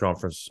press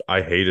conference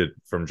I hated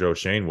from Joe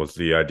Shane was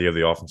the idea of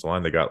the offensive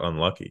line. They got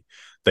unlucky.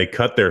 They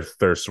cut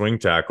their swing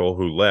tackle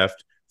who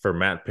left for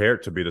Matt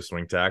Parrott to be the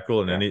swing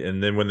tackle,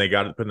 and then when they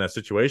got put in that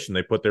situation,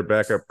 they put their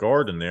backup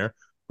guard in there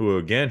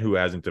who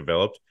hasn't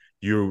developed.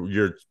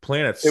 You're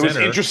playing at center. It was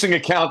interesting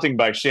accounting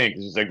by Shane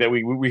because it's like that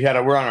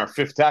we're on our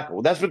fifth tackle.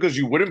 Well, that's because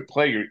you wouldn't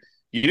play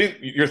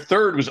your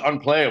third was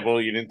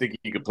unplayable. You didn't think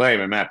you could play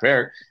him, and Matt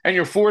Parrott, and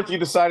your fourth you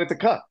decided to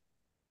cut.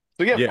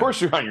 So of course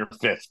you're on your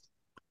fifth.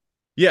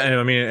 Yeah, and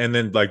I mean, and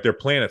then like their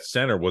plan at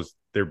center was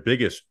their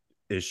biggest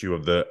issue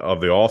of the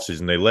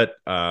offseason. They let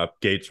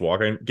Gates walk.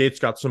 And Gates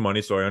got some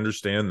money, so I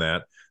understand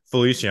that.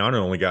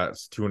 Feliciano only got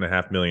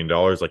 $2.5 million.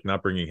 Like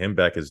not bringing him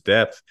back is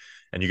depth.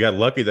 And you got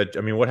lucky that,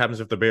 I mean, what happens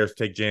if the Bears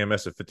take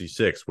JMS at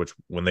 56, which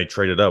when they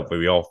traded up,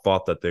 we all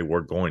thought that they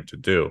were going to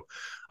do.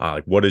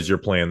 What is your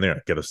plan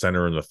there? Get a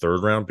center in the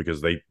third round? Because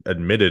they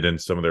admitted in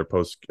some of their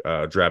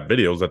post-draft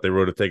videos that they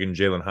would have taken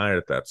Jalen Hyatt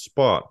at that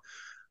spot.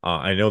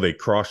 I know they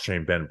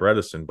cross-chained Ben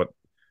Bredesen, but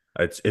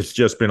it's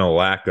just been a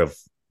lack of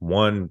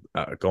one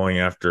going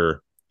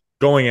after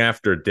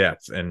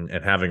depth and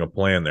having a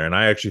plan there. And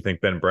I actually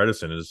think Ben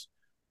Bredesen is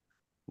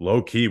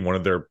low-key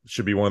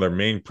should be one of their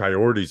main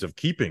priorities of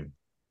keeping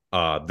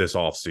this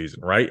offseason,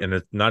 right? And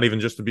it's not even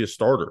just to be a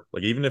starter.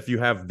 Like even if you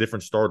have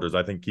different starters,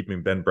 I think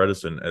keeping Ben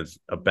Bredesen as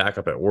a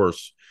backup at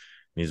worst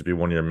needs to be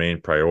one of your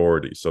main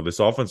priorities. So this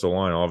offensive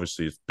line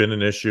obviously has been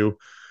an issue.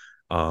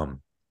 And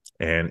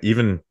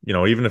even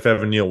if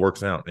Evan Neal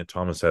works out and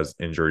Thomas has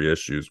injury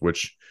issues,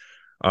 which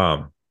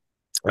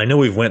I know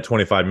we've went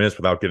 25 minutes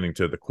without getting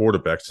to the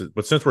quarterbacks,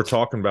 but since we're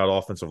talking about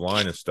offensive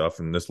line and stuff,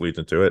 and this leads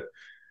into it,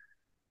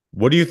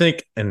 what do you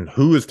think and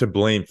who is to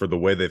blame for the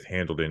way they've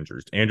handled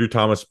injuries? Andrew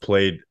Thomas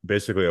played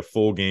basically a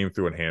full game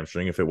through a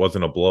hamstring. If it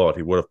wasn't a blowout,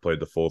 he would have played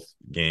the full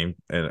game.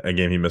 And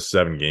again, he missed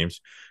 7 games.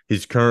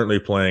 He's currently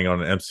playing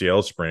on an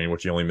MCL sprain,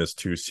 which he only missed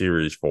 2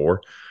 series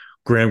for.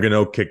 Graham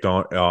Gano kicked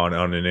on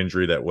an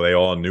injury that they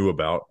all knew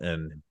about,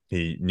 and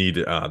they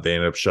ended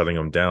up shutting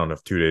him down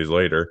 2 days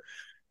later.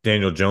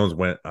 Daniel Jones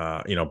went,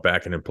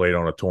 back and played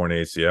on a torn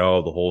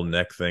ACL, the whole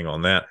neck thing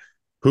on that.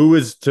 Who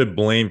is to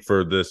blame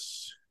for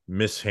this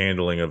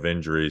mishandling of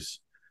injuries,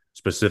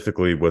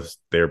 specifically with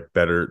their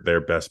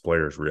best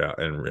players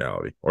in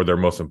reality, or their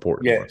most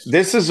important ones?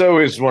 This is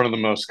always one of the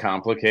most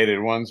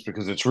complicated ones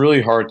because it's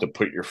really hard to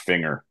put your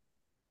finger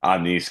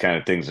on these kind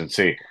of things and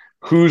say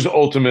who's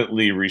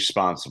ultimately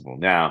responsible.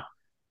 Now,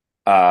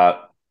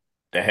 the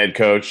head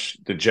coach,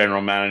 the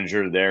general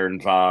manager, they're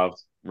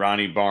involved.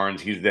 Ronnie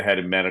Barnes, he's the head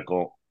of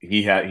medical.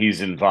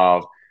 He's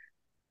involved.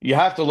 You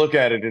have to look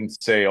at it and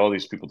say all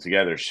these people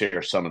together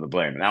share some of the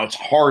blame. Now, it's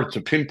hard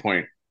to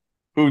pinpoint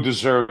who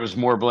deserves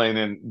more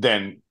blame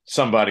than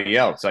somebody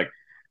else. Like,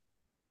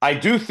 I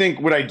do think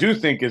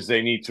is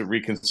they need to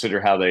reconsider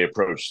how they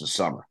approach the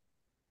summer.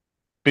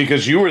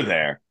 Because you were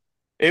there.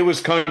 It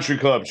was country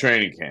club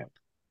training camp,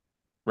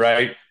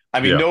 right? I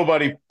mean,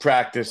 Nobody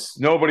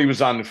practiced. Nobody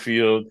was on the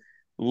field.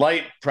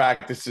 Light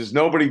practices.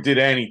 Nobody did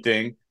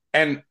anything.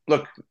 And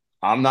look,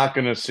 I'm not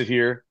going to sit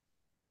here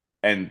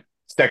and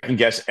second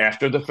guess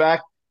after the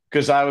fact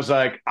because I was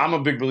like, I'm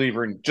a big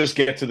believer in just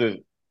get to the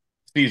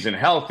season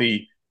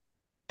healthy.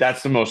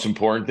 That's the most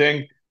important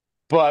thing.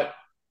 But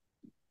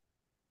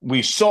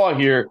we saw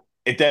here,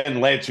 it then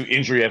led to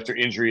injury after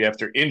injury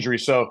after injury.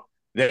 So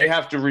they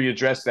have to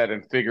readdress that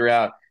and figure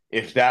out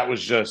if that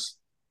was just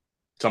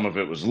some of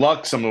it was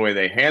luck, some of the way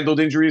they handled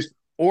injuries,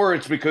 or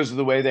it's because of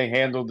the way they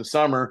handled the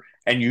summer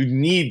and you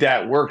need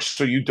that work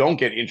so you don't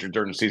get injured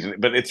during the season.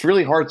 But it's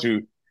really hard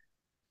to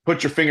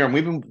put your finger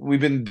on.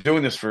 We've been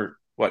doing this for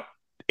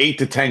 8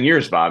 to 10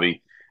 years,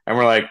 Bobby. And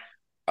we're like,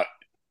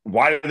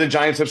 why do the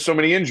Giants have so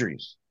many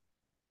injuries?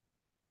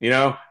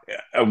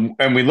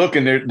 And we look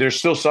and there's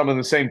still some of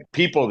the same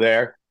people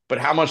there, but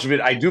how much of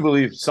it, I do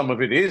believe some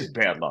of it is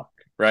bad luck,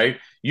 right?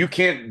 You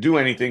can't do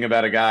anything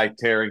about a guy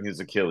tearing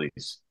his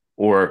Achilles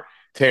or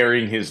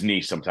tearing his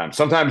knee sometimes.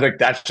 Sometimes like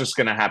that's just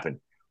going to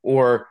happen.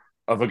 Or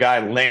of a guy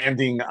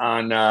landing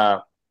on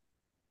a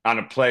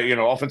play,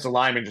 offensive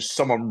lineman, just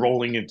someone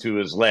rolling into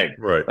his leg.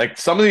 Right. Like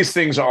some of these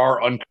things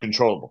are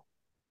uncontrollable.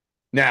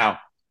 Now,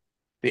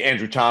 the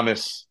Andrew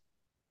Thomas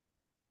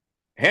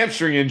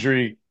hamstring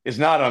injury is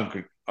not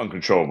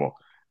uncontrollable.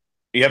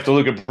 you have to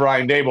look at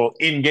Brian Daboll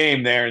in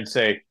game there and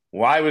say,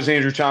 why was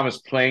Andrew Thomas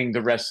playing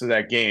the rest of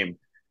that game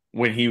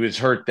when he was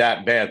hurt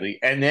that badly?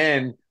 And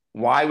then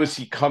why was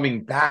he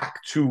coming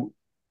back too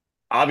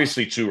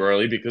obviously too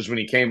early? Because when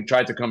he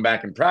tried to come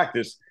back in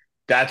practice,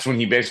 that's when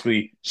he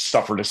basically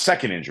suffered a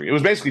second injury. It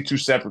was basically two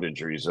separate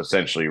injuries,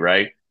 essentially,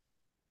 right?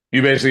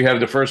 You basically have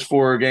the first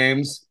 4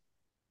 games,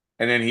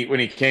 and then when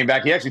he came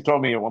back, he actually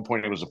told me at one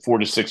point it was a 4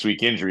 to 6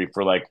 week injury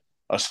for like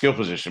a skill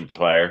position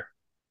player,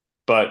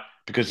 but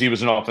because he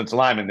was an offensive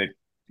lineman, that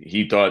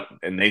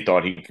they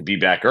thought he could be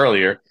back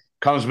earlier.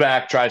 Comes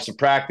back, tries to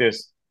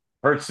practice,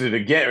 hurts it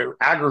again,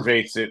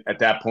 aggravates it at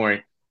that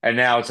point, and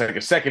now it's like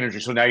a second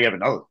injury. So now you have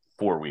another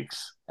 4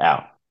 weeks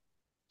out.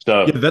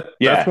 Yeah, So that's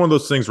yeah, one of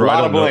those things a where I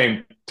lot of don't know.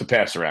 blame to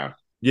pass around.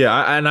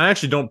 Yeah, and I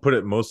actually don't put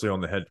it mostly on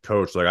the head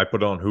coach. Like I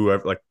put on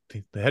whoever. Like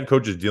the head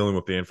coach is dealing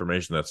with the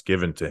information that's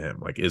given to him.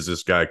 Like, is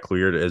this guy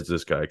cleared? Is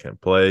this guy can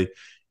play?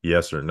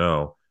 Yes or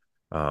no?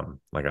 But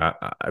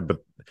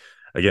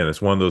again,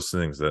 it's one of those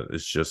things that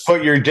it's just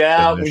But you're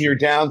down when you're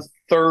admission. down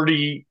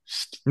 30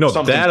 No,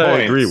 something that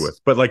I agree with.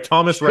 points. But like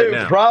Thomas right It,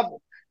 now, prob-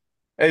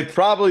 it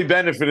probably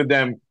benefited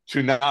them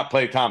to not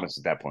play Thomas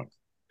at that point.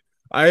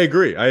 I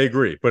agree. I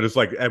agree. But it's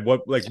like at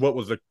what was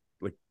the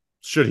like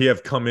should he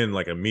have come in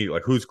like immediately?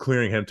 Like who's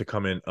clearing him to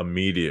come in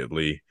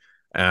immediately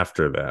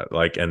after that?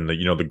 Like and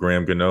the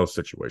Graham Gano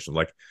situation.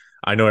 Like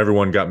I know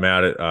everyone got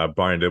mad at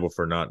Brian Daboll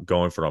for not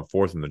going for it on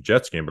fourth in the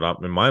Jets game,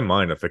 but in my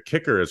mind, if a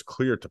kicker is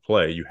cleared to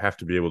play, you have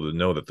to be able to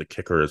know that the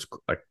kicker is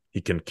like he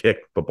can kick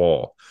the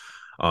ball,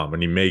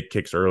 and he made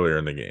kicks earlier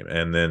in the game,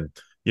 and then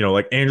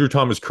like Andrew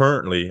Thomas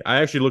currently,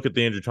 I actually look at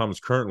the Andrew Thomas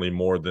currently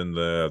more than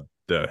the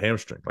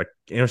hamstring. Like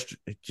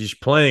he's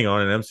playing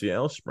on an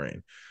MCL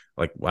sprain.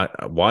 Like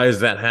why is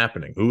that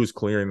happening? Who is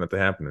clearing that to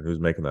happen and who's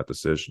making that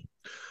decision?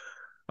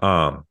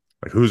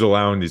 Like who's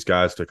allowing these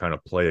guys to kind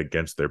of play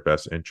against their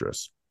best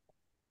interests?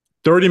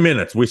 30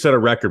 minutes. We set a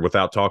record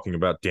without talking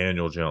about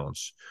Daniel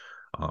Jones.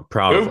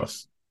 Proud of Who?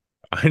 us.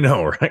 I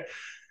know, right?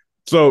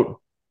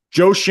 So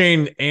Joe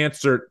Shane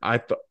answered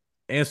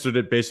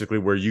it basically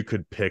where you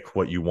could pick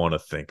what you want to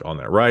think on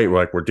that, right?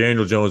 Like where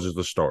Daniel Jones is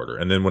the starter.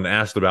 And then when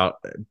asked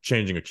about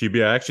changing a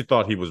QB, I actually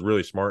thought he was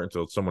really smart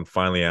until someone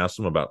finally asked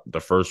him about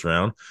the first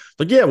round.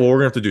 Like, yeah, well, we're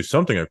gonna have to do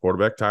something at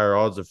quarterback. Tyler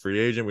Odd's a free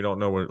agent. We don't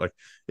know when. Like,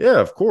 yeah,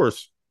 of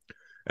course.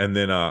 And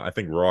then I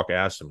think Rock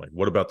asked him, like,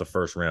 what about the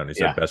first round? He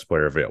said Yeah. best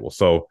player available.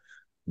 So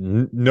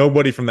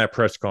nobody from that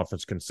press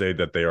conference can say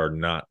that they are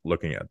not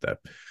looking at that.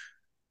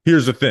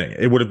 Here's the thing.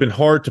 It would have been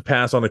hard to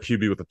pass on a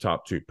QB with a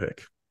top 2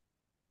 pick.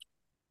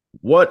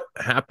 What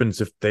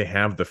happens if they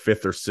have the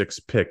 5th or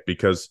 6th pick?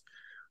 Because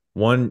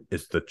one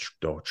is the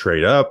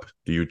trade up.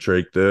 Do you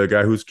trade the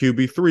guy who's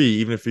QB3,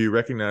 even if you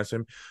recognize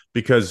him?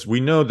 Because we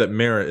know that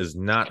Mara is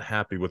not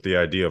happy with the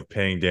idea of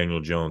paying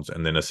Daniel Jones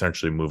and then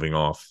essentially moving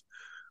off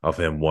of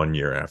him 1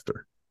 year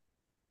after.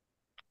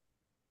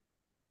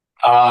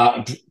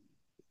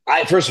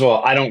 I first of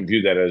all, I don't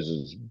view that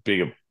as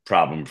big a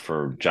problem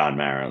for John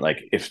Mara.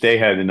 Like if they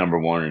had the number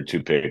 1 or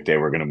 2 pick, they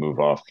were going to move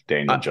off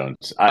Daniel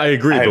Jones. I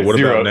agree, I but have what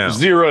about now?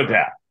 zero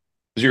doubt,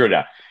 zero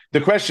doubt.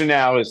 The question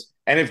now is,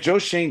 and if Joe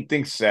Shane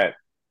thinks that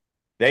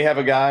they have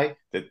a guy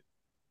that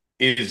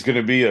is going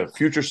to be a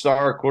future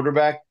star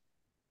quarterback,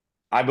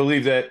 I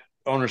believe that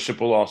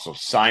ownership will also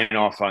sign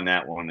off on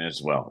that one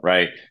as well,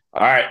 right?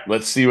 All right,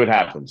 let's see what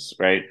happens,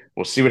 right?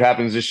 We'll see what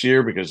happens this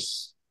year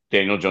because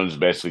Daniel Jones is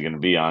basically going to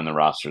be on the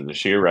roster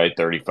this year, right?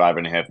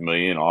 35.5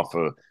 million off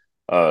of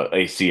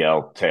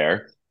ACL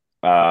tear.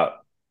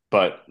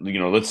 But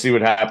let's see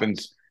what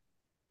happens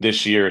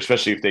this year,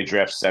 especially if they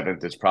draft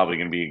 7th. It's probably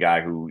going to be a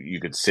guy who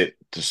you could sit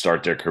to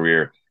start their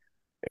career.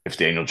 If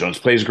Daniel Jones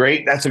plays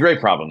great, that's a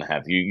great problem to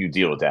have. You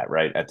deal with that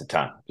right at the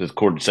time.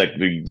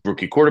 The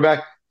rookie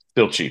quarterback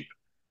still cheap.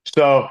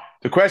 So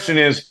the question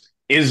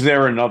is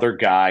there another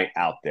guy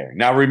out there?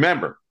 Now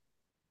remember,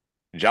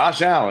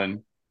 Josh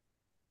Allen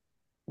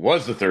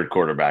was the 3rd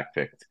quarterback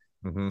picked.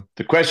 Mm-hmm.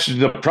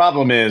 The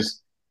problem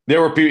is there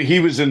were people, he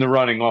was in the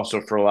running also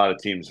for a lot of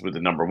teams with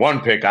the number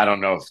 1 pick. I don't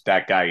know if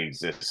that guy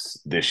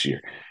exists this year.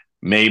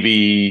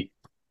 Maybe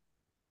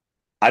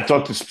I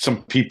talked to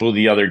some people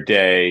the other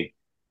day.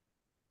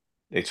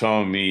 They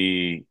told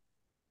me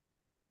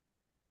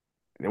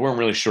they weren't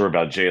really sure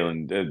about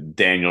Jalen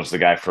Daniels, the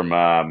guy from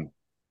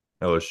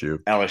LSU.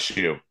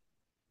 LSU.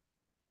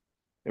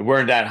 They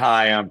weren't that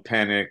high on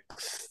Penix.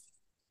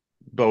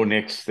 Bo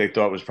Nix, they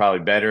thought was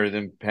probably better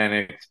than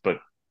Penix, but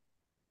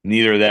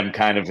neither of them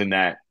kind of in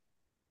that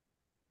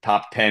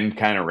top 10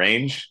 kind of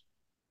range.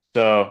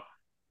 So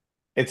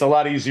it's a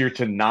lot easier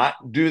to not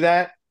do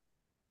that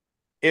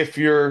if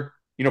you're,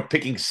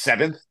 picking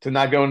 7th to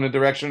not go in the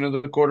direction of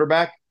the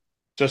quarterback,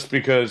 just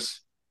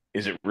because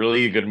is it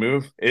really a good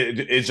move?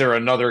 Is there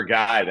another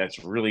guy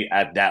that's really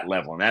at that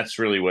level? And that's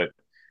really what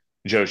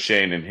Joe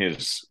Shane and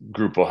his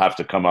group will have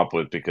to come up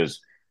with because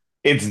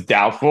it's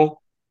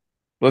doubtful.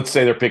 Let's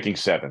say they're picking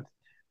 7th,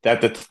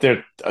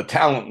 that a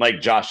talent like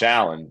Josh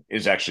Allen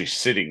is actually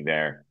sitting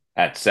there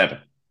at 7.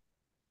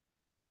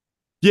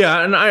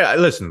 Yeah, and I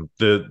listen.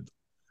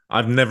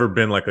 I've never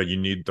been like you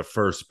need the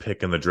first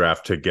pick in the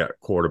draft to get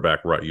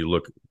quarterback right. You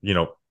look,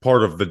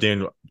 part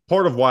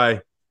of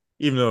why,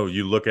 even though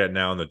you look at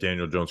now in the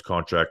Daniel Jones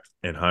contract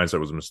in hindsight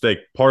was a mistake,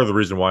 part of the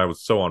reason why I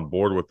was so on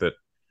board with it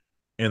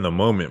in the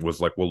moment was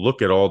like, well,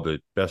 look at all the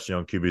best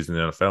young QBs in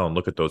the NFL and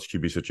look at those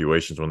QB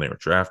situations when they were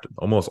drafted.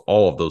 Almost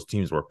all of those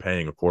teams were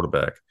paying a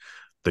quarterback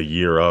the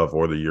year of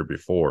or the year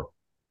before.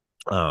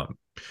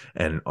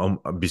 And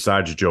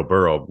besides Joe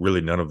Burrow,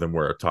 really none of them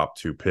were a top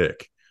 2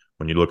 pick.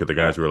 When you look at the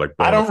guys who are like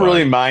I bona don't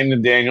really fide. mind the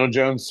Daniel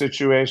Jones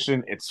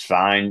situation. It's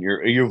fine.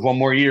 You have one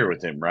more year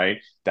with him, right?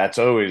 That's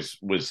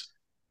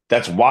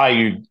why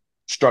you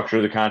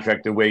structure the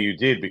contract the way you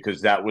did,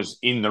 because that was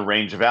in the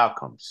range of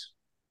outcomes.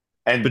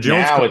 The And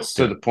Jones, now it's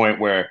to yeah, the point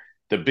where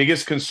the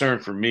biggest concern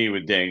for me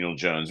with Daniel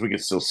Jones, we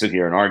could still sit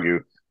here and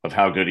argue of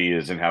how good he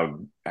is and how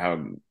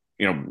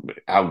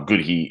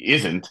good he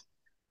isn't,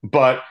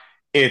 but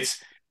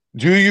it's,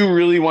 do you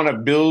really want to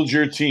build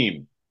your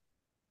team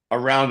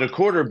around a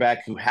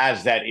quarterback who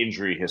has that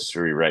injury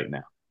history right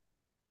now?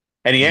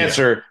 And the yeah.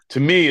 answer to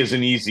me is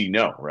an easy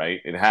no, right?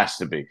 It has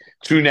to be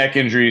 2 neck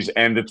injuries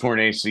and a torn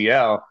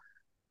ACL.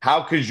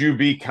 How could you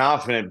be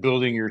confident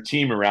building your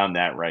team around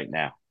that right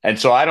now? And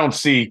so I don't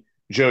see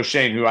Joe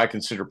Shane, who I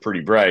consider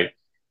pretty bright,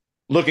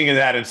 looking at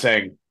that and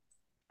saying,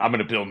 I'm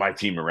going to build my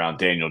team around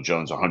Daniel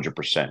Jones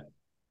 100%. Like,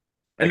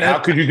 And how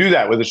could you do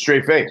that with a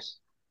straight face?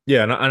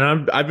 yeah,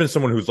 and I've been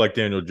someone who's like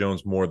Daniel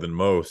Jones more than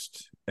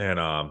most, and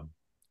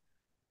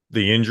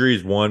the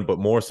injuries one, but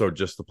more so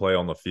just the play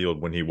on the field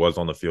when he was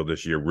on the field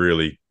this year.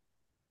 Really,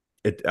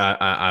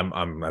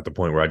 I'm at the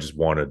point where I just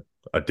wanted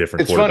a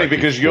different It's funny quarterback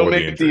because you'll before the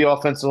make the injury.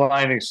 offensive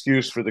line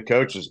excuse for the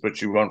coaches,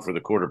 but you won't for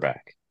the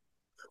quarterback.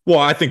 Well,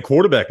 I think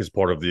quarterback is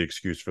part of the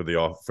excuse for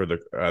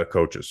the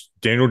coaches.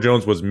 Daniel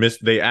Jones was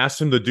missed. They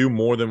asked him to do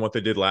more than what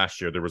they did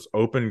last year. There was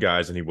open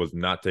guys, and he was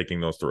not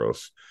taking those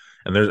throws.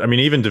 And there's, I mean,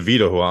 even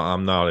DeVito, who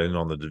I'm not in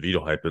on the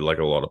DeVito hype, but like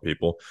a lot of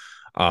people,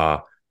 uh,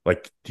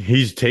 like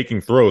he's taking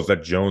throws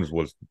that Jones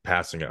was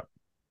passing up.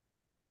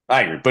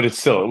 I agree, but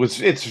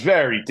it's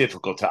very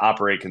difficult to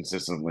operate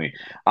consistently.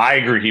 I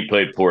agree he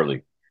played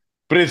poorly,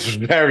 but it's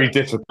very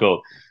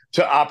difficult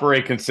to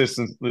operate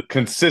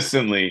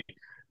consistently.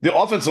 The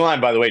offensive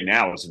line, by the way,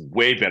 now is in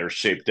way better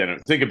shape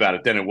think about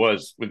it, than it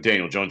was when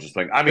Daniel Jones was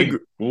playing. I mean, Ag-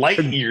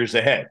 light years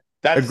ahead.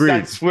 That's Agreed.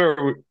 that's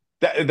where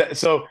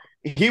so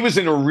he was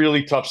in a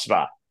really tough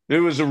spot. It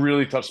was a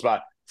really tough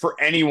spot for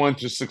anyone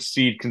to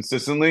succeed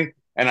consistently,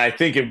 and I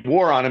think it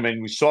wore on him, and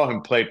we saw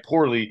him play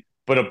poorly.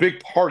 But a big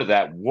part of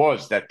that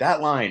was that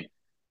line,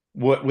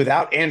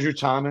 without Andrew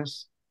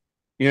Thomas,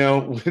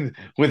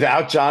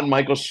 without John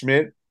Michael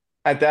Schmidt,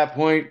 at that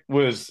point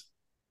was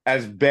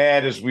as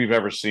bad as we've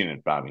ever seen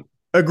it, Bobby.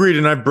 Agreed,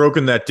 and I've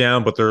broken that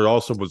down, but there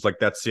also was like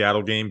that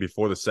Seattle game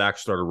before the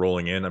sacks started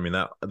rolling in. I mean,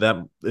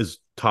 that is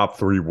top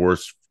 3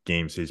 worst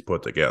games he's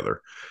put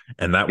together,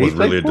 and that He was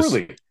really played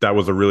poorly. that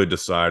was a really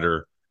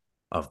decider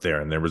of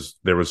there. And there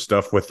was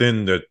stuff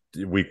within the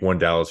week 1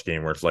 Dallas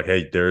game where it's like,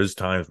 hey, there is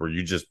times where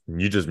you just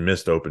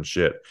missed open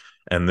shit,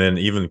 and then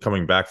even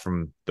coming back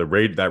from that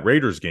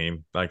Raiders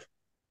game, like,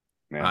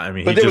 Yeah. I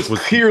mean, he But there just was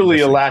was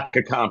clearly a missing. lack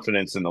of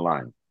confidence in the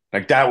line.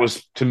 Like, that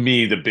was, to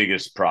me, the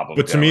biggest problem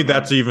But to me, going on there.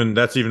 that's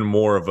even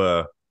more of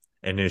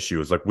an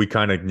issue. It's like we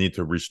kind of need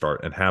to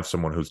restart and have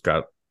someone who's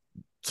got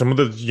some of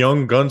the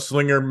young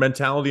gunslinger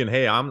mentality. And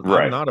hey, I'm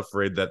Right. not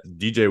afraid that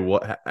DJ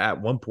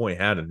at one point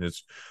had in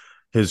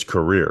his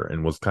career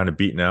and was kind of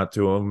beaten out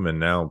to him, and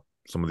now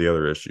some of the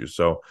other issues.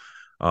 So,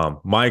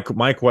 my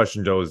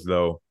question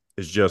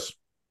is just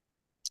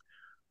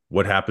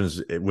what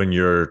happens when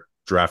you're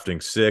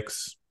drafting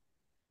 6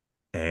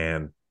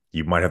 and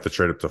you might have to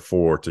trade up to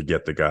 4 to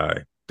get the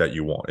guy that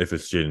you want. If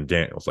it's Jaden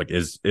Daniels, like,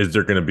 is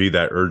there going to be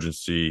that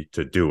urgency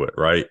to do it,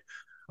 right?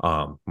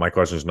 My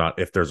question is not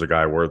if there's a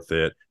guy worth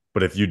it,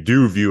 but if you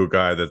do view a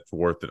guy that's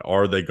worth it,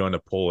 are they going to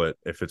pull it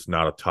if it's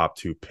not a top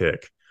 2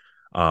 pick?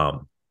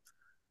 Um,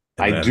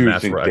 and I then do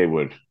that's think where they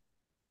would.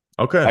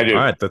 okay, I all do.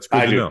 right, that's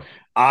good I to do. know.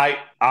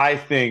 I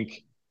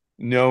think,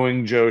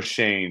 knowing Joe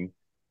Shane,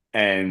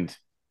 and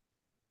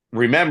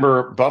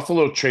remember,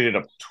 Buffalo traded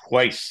up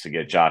twice to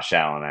get Josh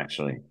Allen,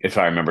 actually, if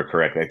I remember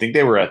correctly. I think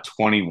they were at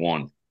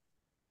 21.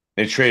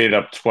 They traded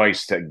up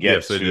twice to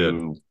Yes, get they did.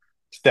 to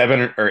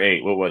 7 or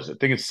 8. What was it? I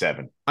think it's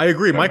 7. I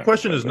agree. If I My remember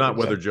question is correctly, I not think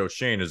whether 7. Joe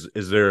Shane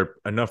is there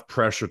enough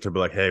pressure to be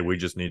like, hey, we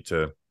just need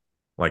to,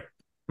 like,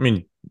 I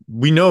mean,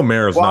 we know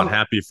Mara's Well, not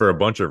happy for a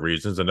bunch of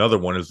reasons. Another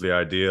one is the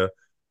idea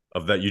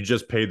of that you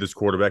just paid this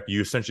quarterback.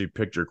 You essentially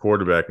picked your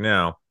quarterback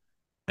now.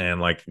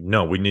 And like,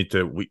 no, we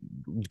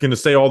gonna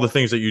say all the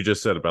things that you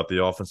just said about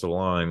the offensive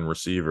line,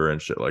 receiver,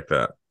 and shit like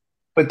that.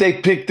 but they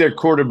picked their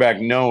quarterback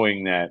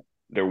knowing that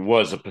there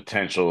was a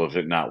potential of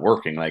it not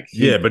working. Like,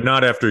 Yeah, but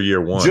not after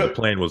year one. The Joe,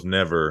 plan was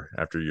never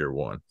after year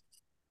one.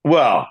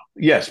 well,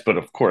 yes, but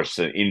of course,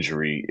 the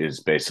injury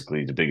is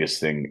basically the biggest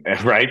thing,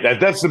 right?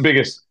 That's the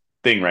biggest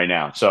thing right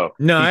now. So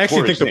No, he I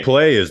actually tore think his the knee.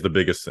 play is the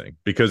biggest thing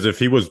because if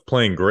he was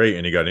playing great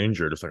and he got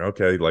injured, it's like,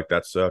 okay, like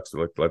that sucks.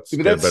 Like, let's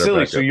But get a that's better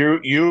silly. So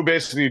backup. you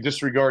basically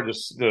disregard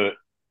the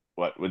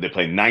what would they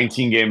play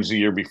 19 games a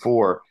year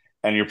before,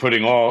 and you're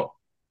putting all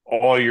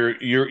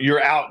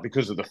you're out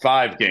because of the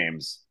 5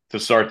 games to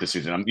start the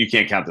season. You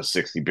can't count the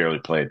 6 he barely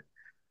played.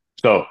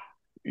 So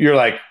you're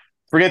like,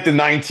 forget the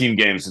 19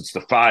 games. It's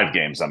the 5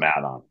 games I'm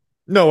out on.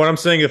 No, what I'm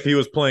saying, if he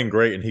was playing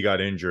great and he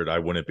got injured, I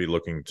wouldn't be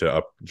looking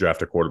to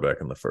draft a quarterback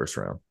in the first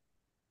round.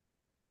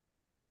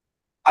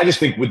 I just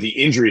think with the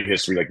injury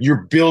history, like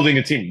you're building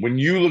a team. When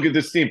you look at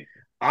this team,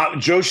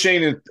 Joe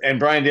Shane and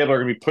Brian Daboll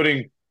are going to be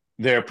putting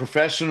their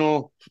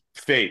professional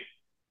fate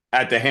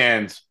at the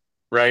hands,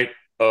 right,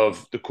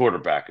 of the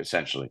quarterback,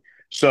 essentially.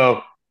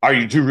 So,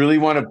 do you really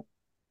want to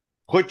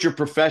put your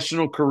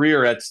professional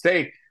career at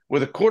stake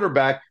with a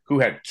quarterback who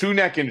had 2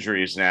 neck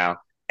injuries now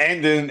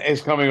and then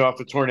is coming off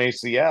a torn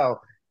ACL?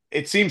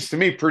 It seems to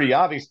me pretty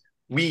obvious.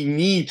 We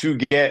need to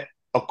get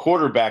a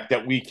quarterback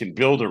that we can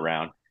build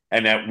around,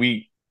 and that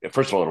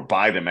first of all, it'll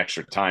buy them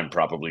extra time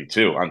probably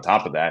too on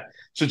top of that.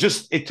 So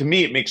to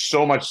me, it makes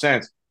so much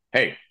sense.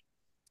 Hey,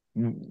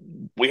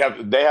 they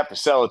have to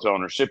sell it to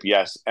ownership,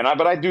 yes.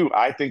 But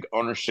I think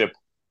ownership,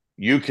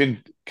 you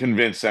can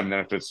convince them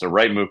that if it's the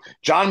right move.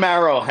 John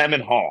Mara will hem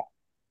and haw.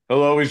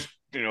 He'll always,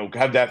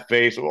 have that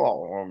face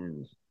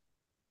and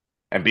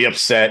be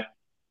upset.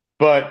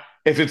 But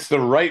if it's the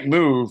right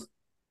move,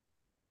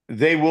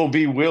 they will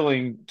be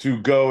willing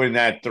to go in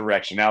that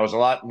direction. Now, it was a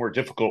lot more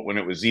difficult when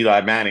it was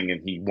Eli Manning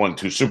and he won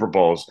 2 Super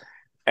Bowls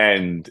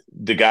and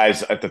the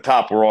guys at the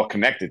top were all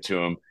connected to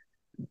him.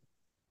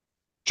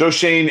 Joe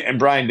Shane and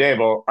Brian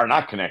Daboll are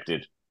not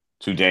connected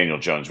to Daniel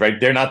Jones, right?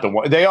 They're not the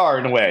one. They are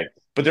in a way,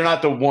 but they're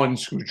not the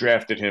ones who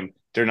drafted him.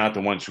 They're not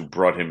the ones who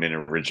brought him in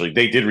originally.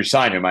 They did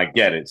resign him. I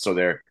get it. So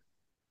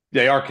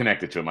they are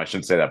connected to him. I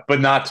shouldn't say that, but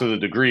not to the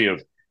degree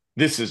of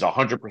this is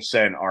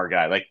 100% our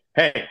guy. Like,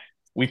 hey,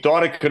 we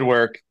thought it could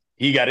work.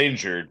 He got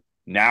injured.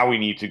 Now we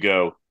need to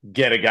go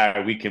get a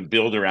guy we can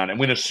build around and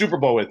win a Super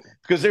Bowl with,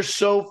 because they're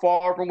so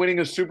far from winning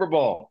a Super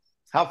Bowl.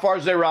 How far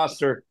is their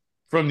roster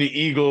from the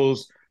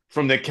Eagles,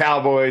 from the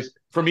Cowboys,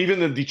 from even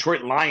the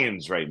Detroit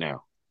Lions right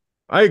now?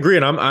 I agree,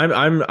 and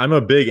I'm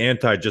a big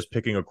anti just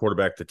picking a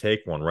quarterback to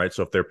take one, right?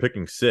 So if they're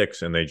picking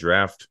 6 and they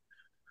draft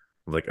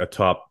like a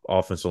top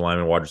offensive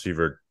lineman, wide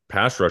receiver,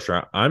 pass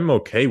rusher, I'm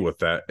okay with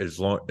that, as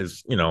long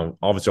as,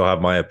 obviously I'll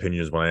have my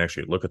opinions when I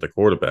actually look at the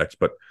quarterbacks,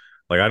 but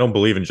like I don't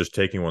believe in just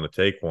taking one to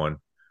take one.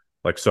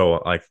 Like,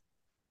 so like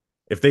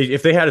if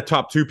they had a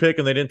top 2 pick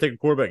and they didn't take a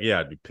quarterback, yeah,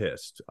 I'd be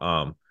pissed.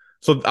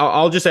 So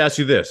I'll just ask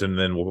you this, and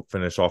then we'll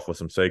finish off with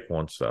some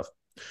Saquon stuff.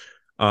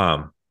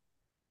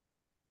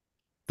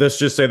 Let's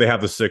just say they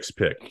have the 6th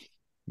pick.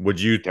 Would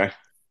you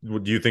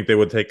think they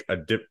would take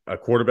a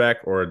quarterback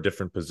or a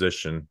different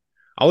position?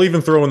 I'll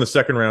even throw in the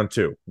 2nd round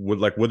too.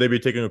 Would they be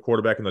taking a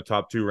quarterback in the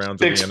top 2 rounds?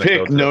 6th of the NFL pick,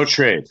 draft? no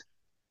trade.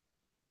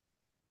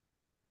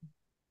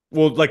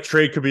 Well, like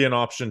trade could be an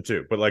option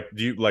too, but like,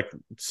 do you like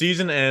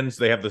season ends?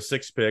 They have the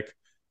 6th pick.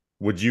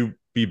 Would you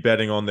be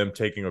betting on them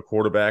taking a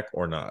quarterback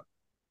or not?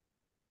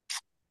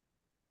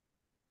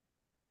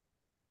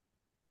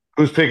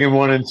 Who's picking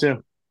 1 and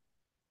 2?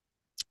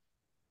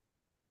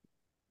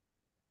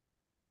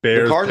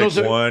 Bears the Cardinals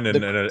pick are, 1, and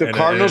the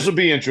Cardinals will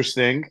be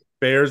interesting.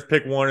 Bears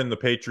pick 1, and the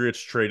Patriots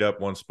trade up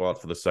 1 spot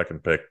for the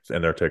 2nd pick,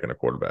 and they're taking a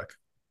quarterback.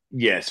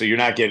 Yeah, so you're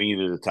not getting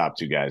either of the top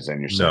 2 guys. Then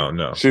you're saying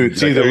no. So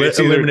it's either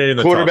eliminating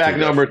the quarterback top 2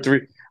 number guys.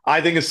 3. I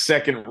think a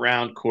 2nd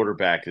round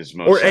quarterback is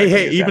most. Or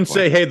even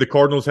say, hey, the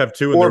Cardinals have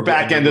 2, or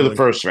back end of the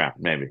 1st round,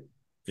 maybe.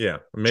 Yeah,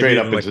 maybe trade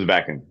up into the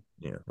back end.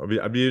 Yeah,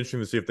 I'd be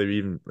interesting to see if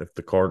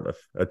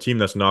a team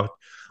that's not,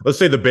 let's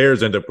say the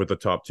Bears end up with the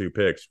top 2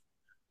 picks,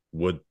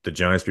 would the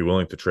Giants be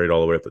willing to trade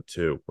all the way up to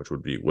 2, which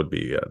would be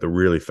the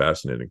really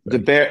fascinating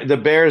thing. The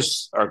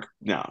Bears are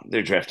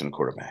they're drafting a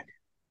quarterback,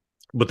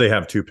 but they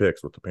have 2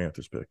 picks with the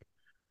Panthers pick. That's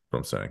what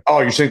I'm saying.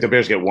 Oh, you're saying the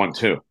Bears get 1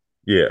 too?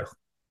 Yeah.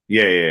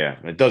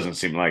 It doesn't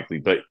seem likely,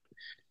 but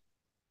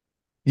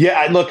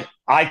yeah, look,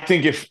 I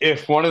think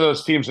if one of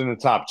those teams in the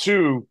top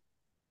 2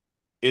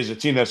 is a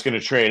team that's going to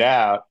trade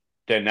out,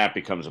 then that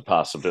becomes a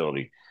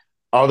possibility.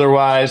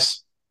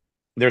 Otherwise,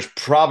 there's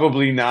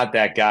probably not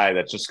that guy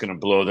that's just going to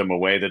blow them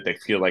away that they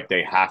feel like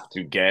they have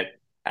to get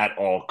at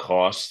all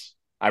costs.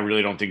 I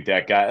really don't think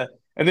that guy.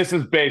 And this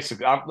is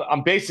basic.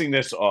 I'm basing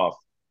this off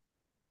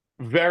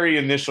very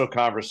initial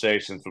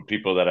conversations with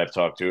people that I've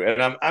talked to,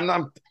 and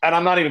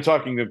I'm not even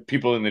talking to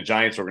people in the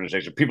Giants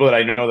organization, people that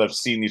I know that have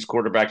seen these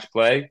quarterbacks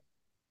play.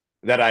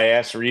 That I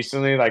asked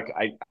recently, like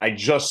I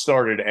just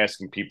started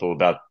asking people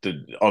about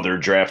the other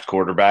draft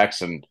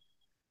quarterbacks, and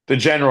the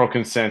general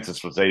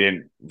consensus was they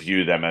didn't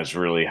view them as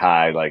really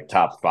high, like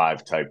top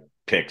 5 type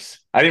picks.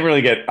 I didn't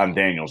really get on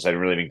Daniels. I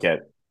really didn't get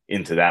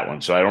into that one,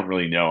 so I don't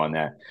really know on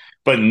that.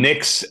 But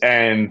Nix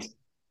and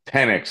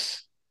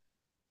Penix,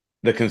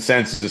 the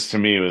consensus to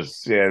me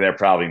was, yeah, they're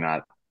probably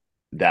not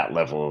that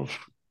level of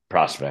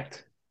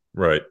prospect.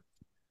 Right.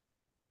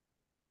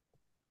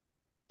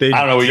 I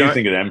don't know what you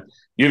think of them.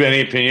 You have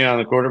any opinion on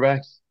the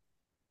quarterbacks?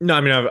 No,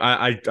 I mean,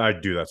 I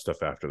do that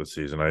stuff after the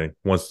season.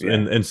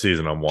 In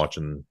season, I'm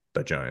watching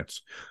the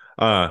Giants.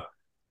 The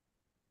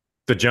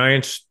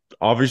Giants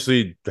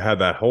obviously had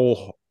that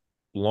whole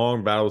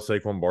long battle with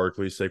Saquon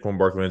Barkley. Saquon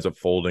Barkley ends up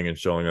folding and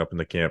showing up in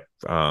the camp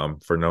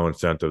for no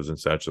incentives,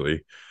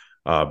 essentially,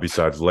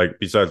 besides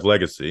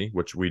legacy,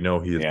 which we know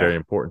he is Yeah. very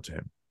important to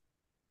him.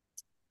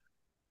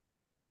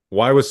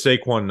 Why was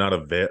Saquon not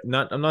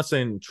available? I'm not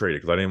saying trade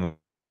it because I didn't.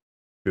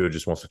 Who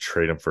just wants to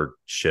trade him for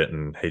shit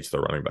and hates the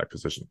running back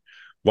position.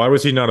 Why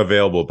was he not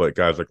available? But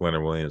guys like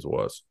Leonard Williams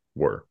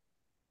were.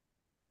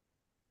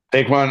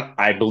 Saquon,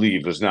 I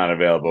believe, was not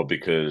available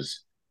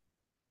because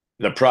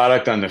the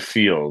product on the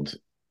field,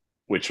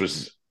 which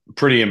was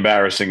pretty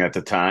embarrassing at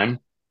the time,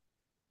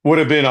 would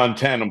have been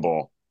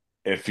untenable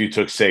if you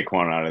took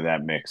Saquon out of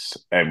that mix.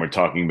 And we're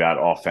talking about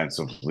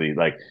offensively.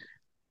 Like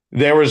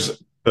there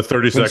was The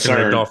 32nd ranked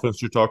concern. offense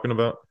you're talking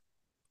about?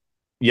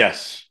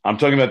 Yes, I'm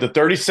talking about the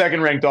 32nd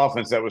ranked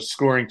offense that was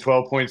scoring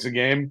 12 points a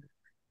game.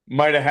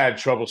 Might have had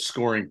trouble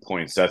scoring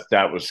points.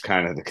 That was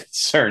kind of the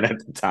concern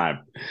at the time.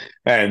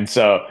 And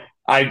so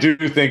I do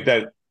think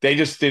that they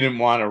just didn't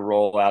want to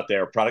roll out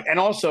their product. And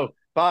also,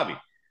 Bobby,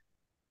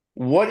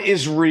 what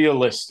is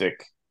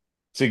realistic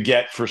to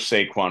get for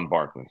Saquon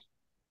Barkley?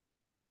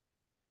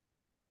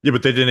 Yeah,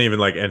 but they didn't even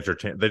like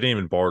entertain. They didn't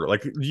even barter.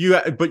 Like you,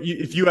 but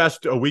if you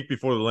asked a week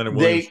before the Leonard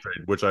Williams They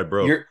trade, which I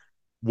broke, you're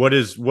what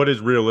is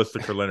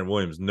realistic for Leonard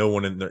Williams? No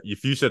one in there.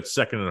 If you said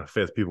second and a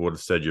fifth, people would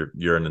have said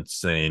you're an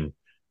insane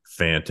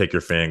fan. Take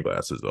your fan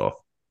glasses off.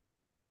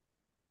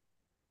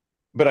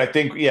 but I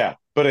think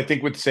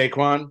with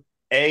Saquon,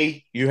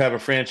 you have a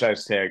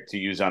franchise tag to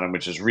use on him,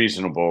 which is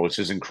reasonable, which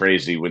isn't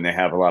crazy when they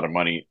have a lot of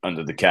money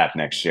under the cap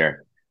next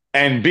year.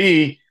 And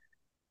B,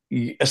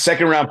 a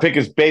second round pick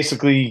is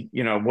basically,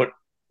 what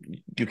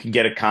you can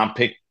get a comp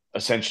pick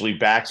essentially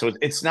back. So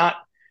it's not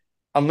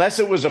unless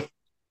it was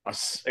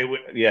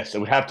yes, it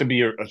would have to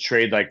be a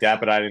trade like that.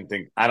 But I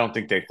don't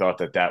think they thought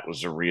that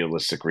was a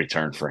realistic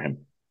return for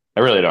him. I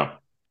really don't.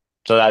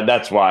 So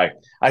that's why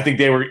I think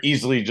they were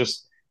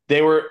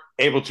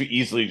able to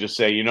easily just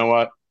say, you know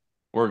what,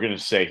 we're going to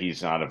say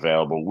he's not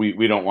available.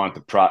 We don't want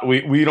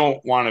we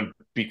don't want to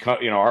become,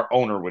 our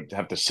owner would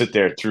have to sit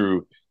there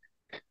through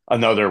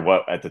another,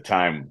 what at the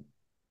time,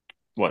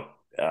 what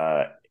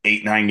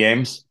 8-9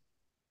 games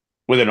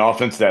with an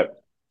offense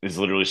that is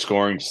literally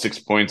scoring 6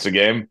 points a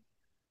game.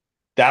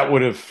 That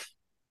would have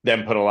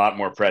then put a lot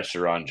more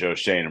pressure on Joe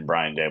Shane and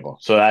Brian Daboll.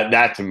 So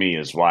that to me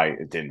is why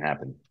it didn't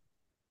happen.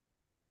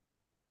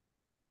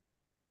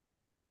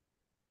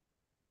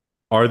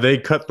 Are they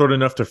cutthroat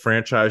enough to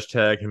franchise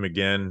tag him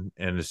again?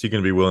 And is he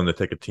going to be willing to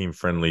take a team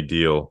friendly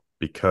deal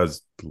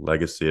because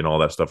legacy and all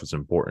that stuff is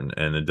important?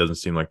 And it doesn't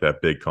seem like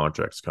that big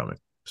contract's coming,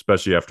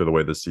 especially after the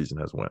way this season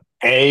has went.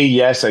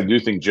 Yes, I do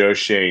think Joe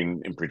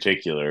Shane in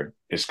particular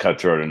is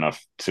cutthroat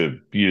enough to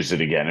use it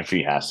again if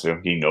he has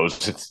to. He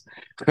knows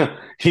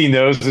he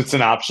knows it's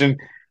an option.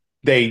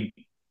 They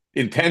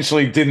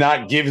intentionally did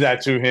not give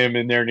that to him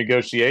in their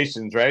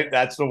negotiations, right?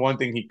 That's the one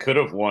thing he could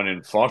have won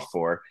and fought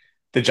for.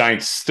 The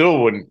Giants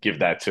still wouldn't give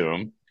that to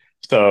him.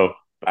 So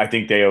I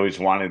think they always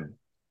wanted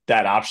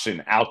that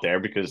option out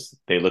there because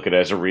they look at it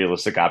as a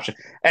realistic option.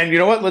 And you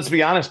know what? Let's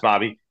be honest,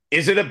 Bobby.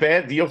 Is it a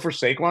bad deal for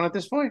Saquon at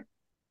this point?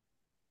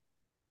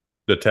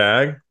 The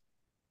tag,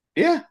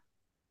 Yeah.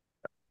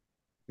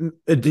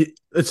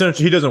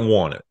 essentially, he doesn't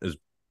want it, is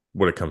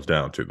what it comes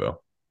down to,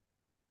 though.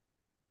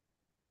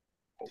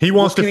 He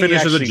wants to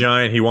finish as a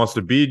Giant. He wants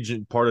to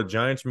be part of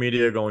Giants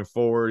media going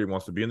forward. He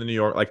wants to be in the New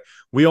York. Like,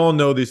 we all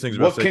know these things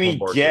about What can Saquon he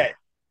Barkley. get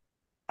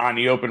on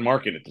the open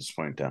market at this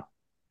point, though?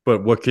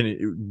 But what can he,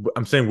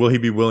 I'm saying, will he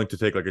be willing to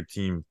take like a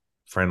team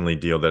friendly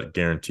deal that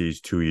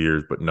guarantees 2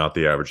 years, but not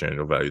the average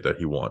annual value that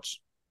he wants?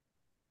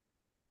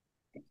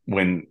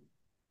 When,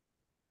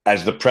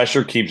 as the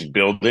pressure keeps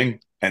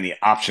building and the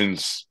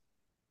options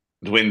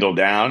dwindle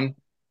down,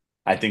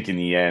 I think in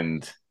the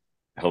end,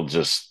 he'll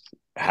just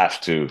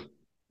have to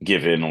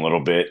give in a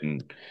little bit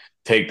and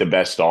take the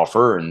best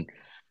offer. And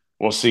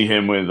we'll see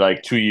him with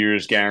like 2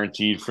 years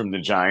guaranteed from the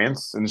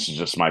Giants. And this is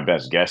just my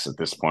best guess at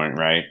this point,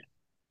 right?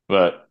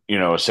 But,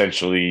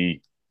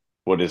 essentially,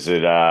 what is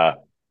it? $12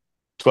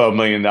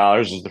 million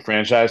is the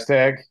franchise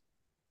tag.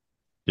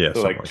 Yeah,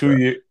 So something like like 2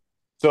 years.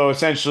 So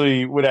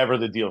essentially, whatever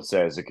the deal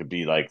says, it could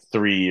be like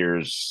 3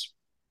 years,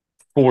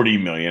 40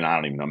 million. I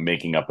don't even know, I'm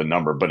making up a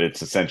number, but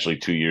it's essentially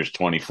 2 years,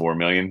 24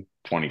 million,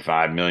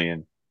 25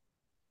 million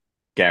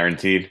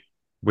guaranteed.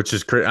 which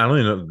is crazy. I don't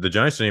even know. The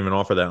Giants didn't even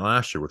offer that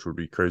last year, which would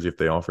be crazy if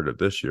they offered it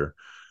this year.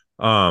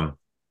 Um,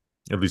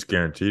 at least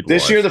guaranteed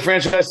This year, wise. the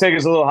franchise tag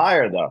is a little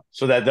higher, though.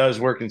 So that does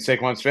work in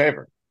Saquon's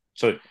favor.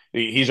 So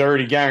he's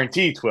already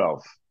guaranteed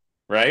 12,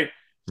 right?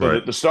 So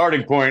Right. the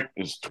starting point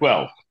is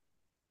 12.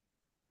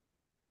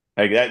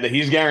 Like that,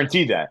 he's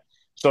guaranteed that.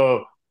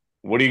 So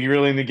what are you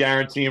willing to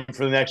guarantee him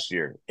for the next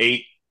year?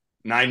 8,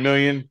 9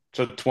 million.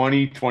 So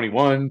 20,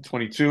 21,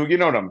 22. You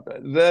know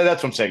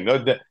that's what I'm saying.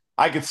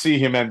 I could see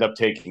him end up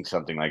taking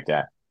something like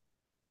that.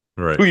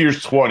 Right. 2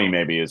 years, 20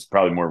 maybe is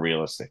probably more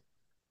realistic.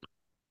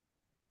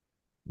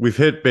 We've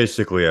hit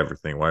basically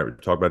everything, right? We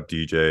talk about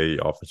DJ,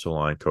 offensive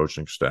line,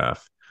 coaching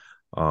staff.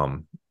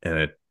 And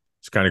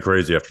it's kind of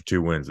crazy after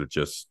 2 wins. It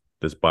just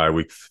this bye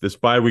week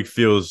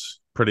feels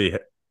pretty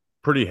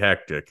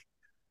hectic.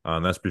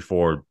 And that's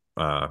before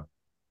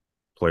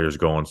players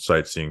go on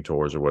sightseeing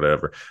tours or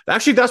whatever.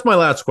 Actually, that's my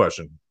last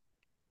question.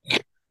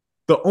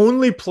 The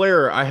only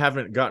player I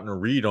haven't gotten a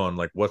read on,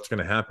 like what's going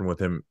to happen with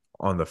him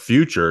on the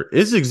future,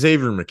 is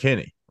Xavier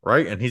McKinney,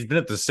 right? And he's been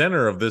at the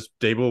center of this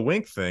Daboll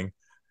Wink thing.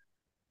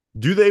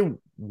 Do they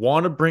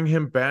want to bring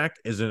him back?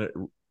 Is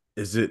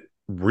it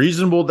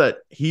reasonable that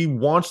he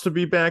wants to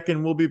be back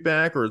and will be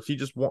back, or is he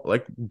just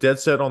like dead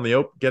set on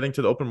the getting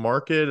to the open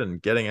market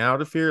and getting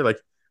out of here? Like,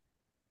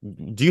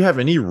 do you have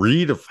any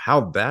read of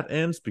how that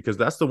ends? Because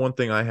that's the one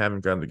thing I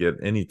haven't gotten to get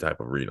any type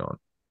of read on.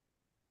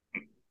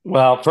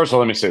 Well, first of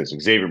all, let me say this: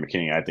 Xavier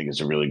McKinney, I think,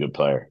 is a really good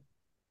player.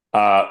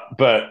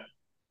 But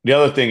the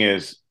other thing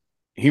is,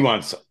 he's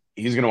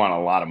going to want a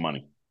lot of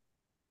money,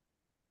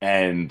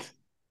 and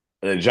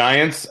the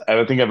Giants,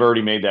 I think I've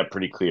already made that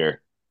pretty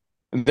clear.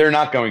 They're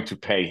not going to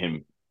pay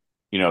him,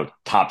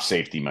 top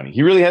safety money.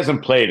 He really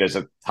hasn't played as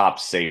a top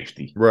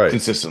safety Right.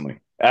 consistently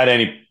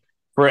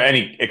for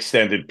any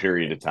extended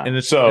period of time. And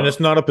it's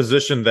not a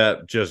position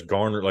that just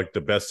garner like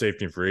the best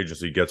safety in free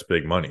agency gets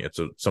big money.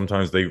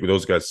 Sometimes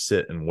those guys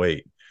sit and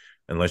wait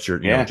unless you're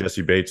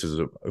Jesse Bates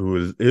who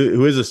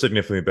is a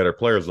significantly better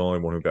player, is the only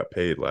one who got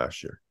paid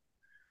last year.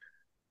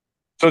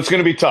 So it's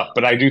going to be tough,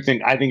 but I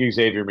think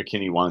Xavier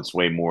McKinney wants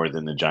way more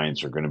than the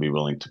Giants are going to be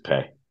willing to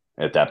pay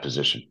at that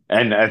position.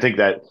 And I think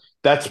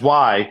that's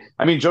why,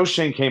 Joe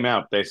Schoen came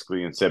out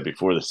basically and said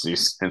before the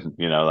season,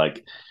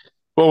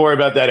 we'll worry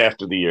about that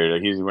after the year.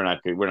 We're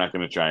not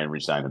going to try and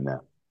re-sign him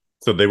now.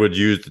 So they would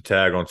use the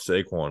tag on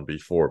Saquon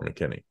before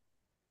McKinney.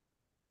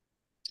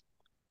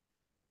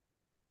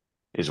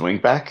 Is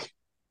Wink back?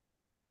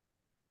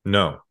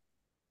 No.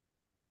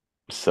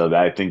 So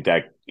I think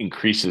that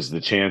increases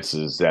the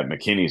chances that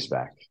McKinney's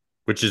back.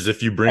 Which is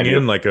if you bring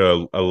in like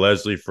a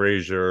Leslie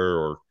Frazier,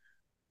 or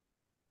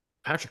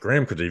Patrick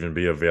Graham could even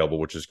be available,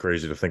 which is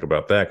crazy to think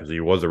about that because he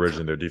was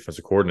originally their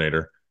defensive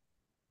coordinator.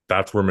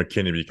 That's where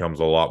McKinney becomes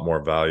a lot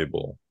more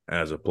valuable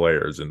as a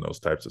player, is in those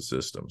types of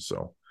systems.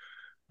 So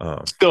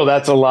still,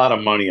 that's a lot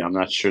of money. I'm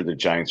not sure the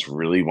Giants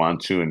really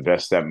want to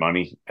invest that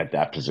money at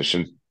that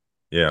position.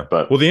 Yeah,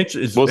 but the answer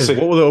is what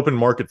will the open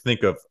market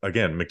think of?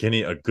 Again,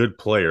 McKinney, a good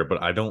player,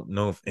 but I don't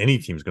know if any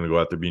team's going to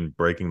go out there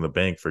breaking the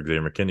bank for Xavier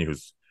McKinney,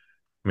 who's,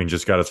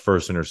 just got his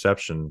first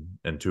interception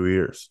in 2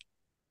 years.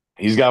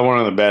 He's got one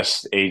of the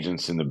best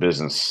agents in the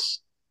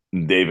business,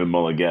 David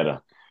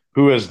Mulligetta,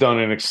 who has done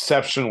an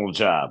exceptional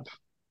job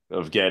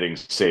of getting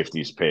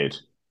safeties paid.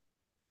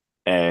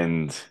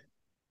 And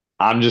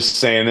I'm just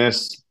saying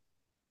this: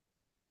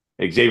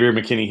 Xavier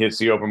McKinney hits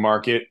the open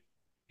market,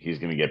 he's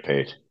going to get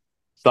paid.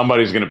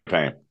 Somebody's going to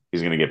pay him. He's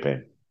going to get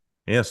paid.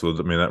 Yeah, so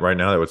that right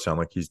now that would sound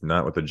like he's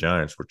not with the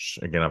Giants, which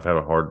again I've had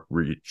a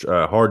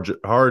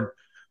hard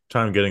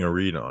time getting a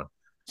read on.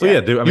 So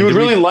yeah, you would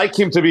really like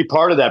him to be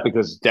part of that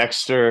because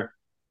Dexter,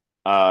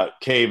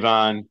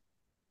 Kayvon,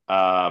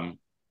 I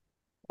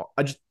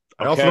also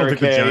don't think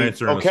the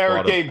Giants are in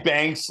Okereke,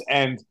 Banks,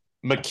 and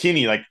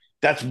McKinney. Like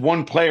that's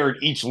one player at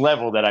each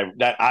level that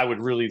I would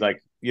really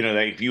like.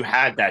 That if you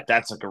had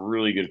that's like a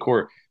really good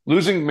core.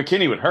 Losing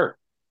McKinney would hurt.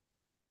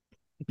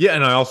 Yeah,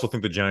 and I also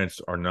think the Giants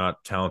are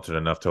not talented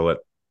enough to let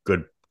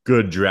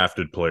good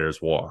drafted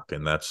players walk,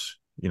 and that's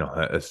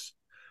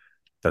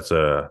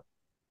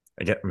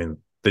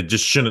they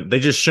just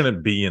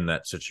shouldn't be in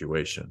that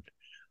situation,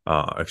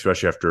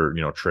 especially after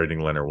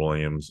trading Leonard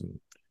Williams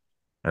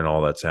and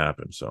all that's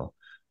happened. So,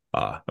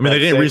 they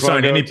didn't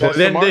re-sign any.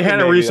 They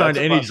hadn't re-signed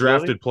any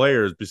drafted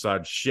players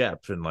besides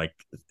Shep in like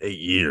 8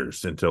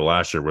 years until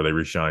last year, where they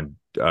re-signed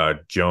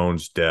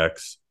Jones,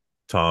 Dex,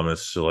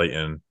 Thomas,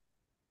 Slayton,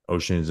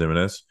 Ocean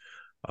Zimenez,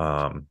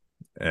 I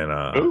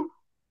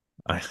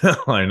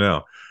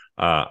know.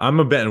 I'm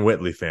a Ben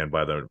Whitley fan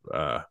by the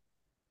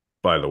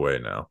way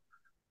now,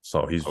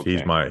 so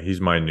he's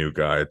my new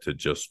guy to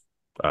just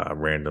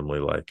randomly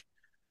like.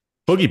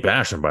 Boogie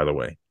Basham, by the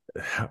way,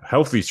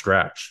 healthy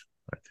scratch.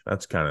 Like,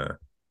 that's kind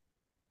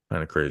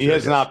of crazy. He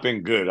has not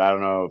been good. I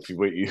don't know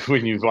if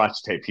when you've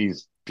watched tape,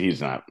 he's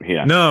not.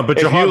 Yeah, no, but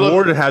Jahad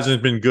Ward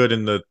hasn't been good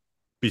in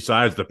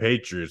besides the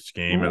Patriots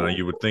game, and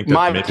you would think that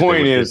my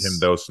point is give him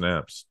those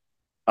snaps.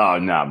 Oh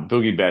no,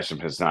 Boogie Basham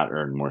has not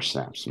earned more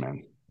snaps,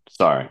 man.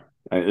 Sorry,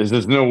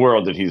 there's no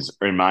world that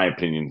in my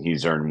opinion,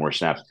 he's earned more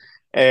snaps.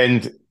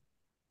 And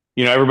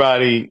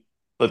everybody,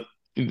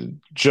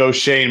 Joe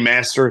Schoen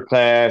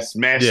masterclass,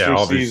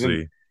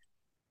 season.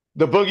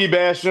 The Boogie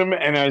Basham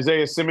and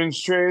Isaiah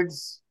Simmons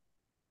trades,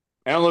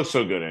 they don't look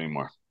so good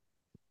anymore.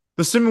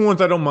 The Simmons ones,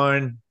 I don't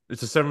mind.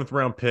 It's a 7th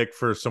round pick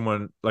for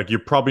someone like you're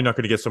probably not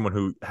going to get someone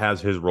who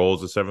has his role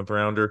as a 7th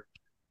rounder.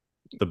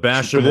 The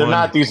Basham, but they're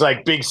not these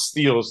like big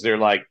steals. They're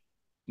like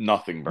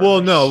nothing. Burners.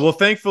 Well, no. Well,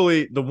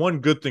 thankfully, the one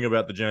good thing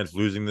about the Giants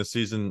losing this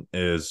season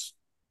is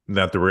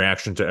that the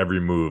reaction to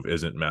every move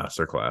isn't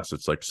masterclass.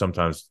 It's like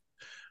sometimes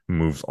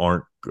moves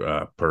aren't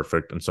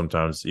perfect, and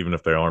sometimes even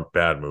if they aren't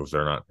bad moves,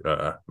 they're not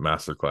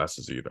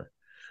masterclasses either.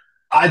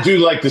 I do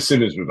like the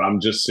Simmons move. I'm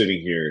just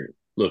sitting here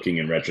looking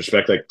in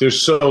retrospect. Like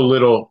there's so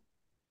little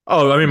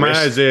Oh, I mean, my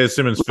risk? Isaiah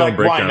Simmons film Like,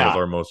 why breakdown was not?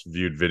 our most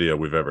viewed video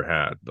we've ever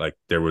had. Like,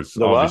 there was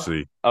The what?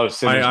 obviously Oh, my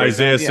Simmons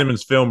Isaiah breakdown. Yeah,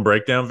 Simmons film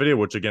breakdown video,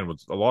 which again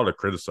was a lot of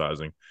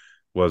criticizing,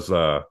 was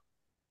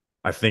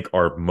I think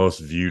our most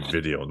viewed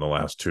video in the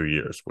last 2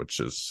 years, which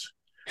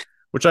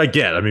I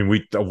get. I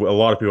mean, a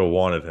lot of people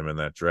wanted him in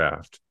that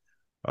draft,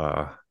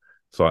 uh,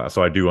 so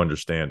I do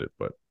understand it.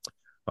 But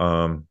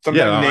yeah,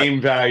 sometimes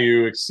name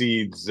value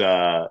exceeds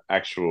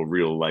actual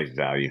real life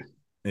value.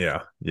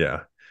 yeah.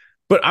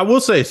 But I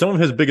will say some of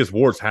his biggest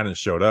warts hadn't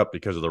showed up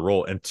because of the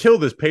role until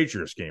this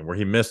Patriots game where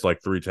he missed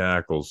like 3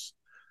 tackles,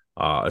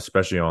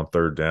 especially on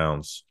third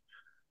downs.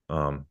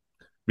 Um,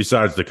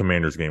 besides the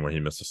Commanders game where he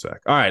missed a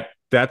sack. All right,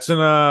 that's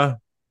an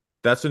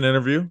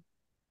interview.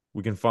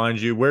 We can find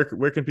you. Where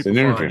can It's people an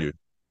find interview you?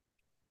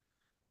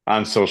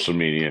 on social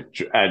media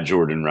at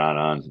Jordan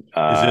Raanan, Is it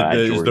at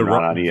is Jordan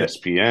Raanan the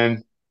ESPN.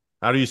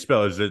 how do you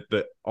spell? Is it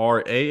the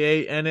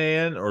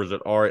Raanan or is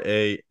it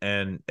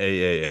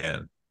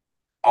Rananan?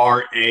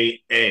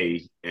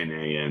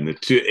 Raanan. The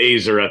two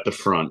A's are at the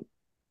front.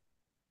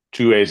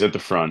 Two A's at the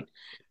front.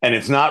 And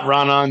it's not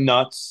Raanan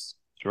Nuts.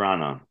 It's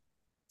Raanan.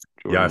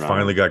 Yeah, I Jordan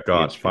finally Raanan, got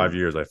got. ESPN. 5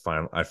 years.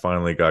 I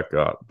finally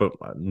got. But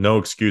no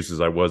excuses.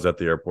 I was at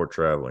the airport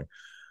traveling.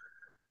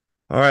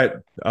 All right.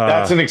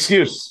 That's an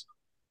excuse.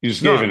 You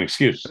just gave an No,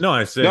 excuse. no.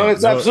 I'm No, saying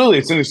it's absolutely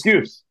it's an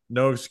excuse.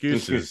 no It's an excuse.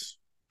 excuses.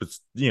 But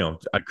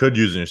I could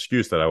use an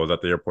excuse that I was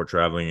at the airport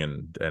traveling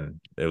and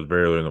it was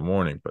very early in the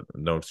morning. But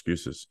no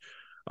excuses.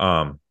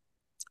 Um,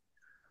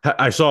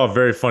 I saw a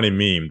very funny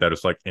meme that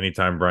it's like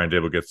anytime Brian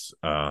Daboll gets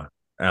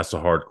asked a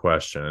hard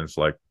question, it's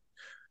like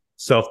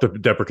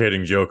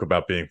self-deprecating joke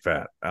about being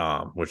fat,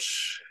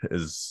 which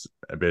is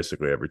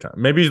basically every time.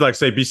 Maybe like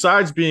say,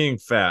 besides being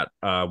fat,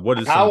 what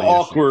is some How of the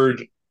issues?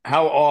 awkward?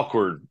 How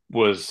awkward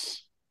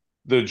was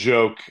the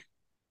joke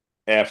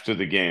after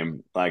the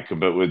game? Like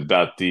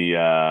about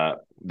the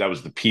that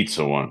was the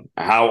pizza one.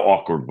 How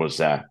awkward was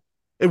that?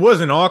 It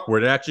wasn't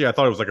awkward. Actually, I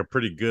thought it was like a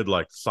pretty good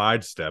like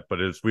sidestep, but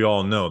as we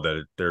all know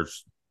that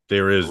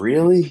there is.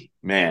 Really,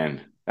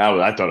 man,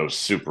 I thought it was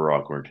super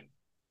awkward.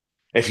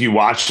 If you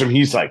watch him,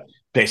 he's like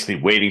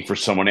basically waiting for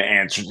someone to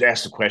ask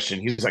the question.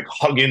 He's like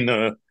hugging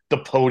the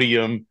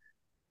podium.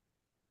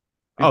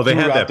 He Oh, they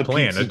threw had out that the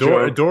plan. pizza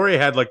joke. Adore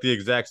had like the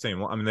exact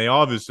same. I mean, they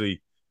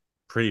obviously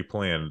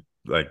pre-planned.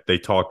 Like they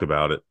talked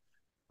about it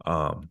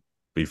um,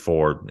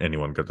 before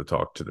anyone got to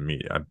talk to the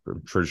media. I'm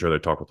pretty sure they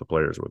talked with the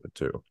players with it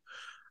too.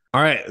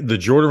 All right, the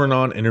Jordan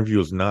Renan interview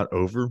is not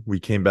over. We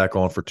came back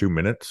on for 2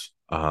 minutes,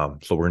 so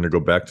we're going to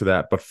go back to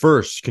that. But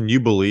first, can you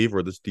believe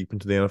we're this deep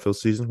into the NFL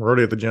season? We're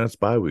already at the Giants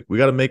bye week. We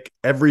got to make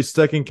every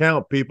second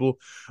count, people.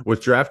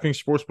 With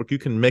DraftKings Sportsbook, you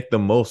can make the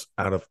most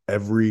out of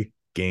every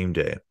game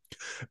day.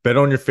 Bet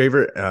on your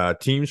favorite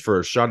teams for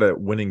a shot at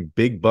winning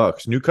big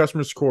bucks. New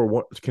customers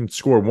can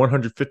score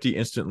 150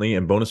 instantly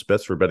and bonus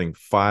bets for betting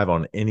 5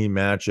 on any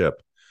matchup.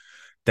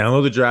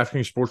 Download the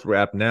DraftKings Sportsbook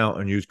app now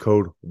and use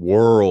code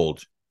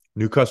WORLD.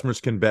 New customers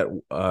can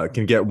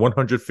get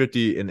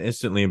 150 and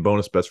instantly in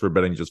bonus bets for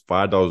betting just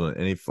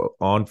 $5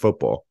 on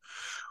football.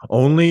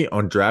 Only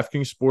on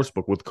DraftKings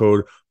Sportsbook with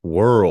code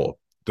WORLD.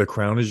 The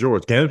crown is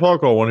yours. Gambling problem,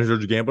 call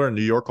 1-800-GAMBLER. In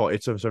New York, call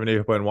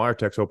 877-8-OPEN-Y or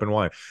text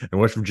OPEN-Y. In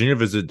West Virginia,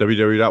 visit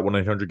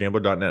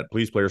www.1800gambler.net.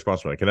 Please play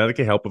responsibly. In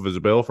Connecticut, help with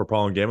visit bill for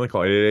problem gambling.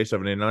 Call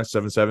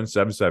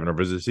 888-789-7777 or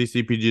visit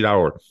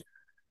ccpg.org.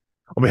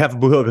 On behalf of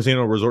Blue Hill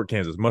Casino Resort,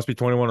 Kansas, must be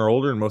 21 or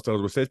older in most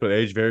eligible states, but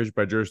age varies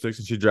by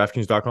jurisdiction. See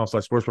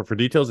DraftKings.com/sportsbook for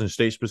details and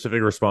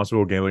state-specific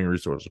responsible gambling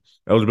resources.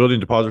 Eligibility and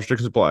deposit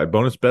restrictions apply.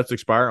 Bonus bets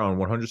expire on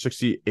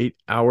 168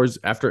 hours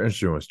after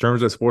issuance.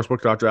 Terms at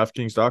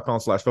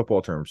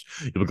sportsbook.draftkings.com/football terms.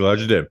 You'll be glad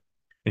you did.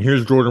 And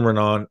here's Jordan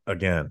Renan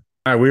again.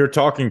 All right, we were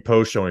talking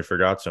post-show and we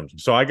forgot something.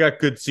 So I got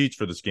good seats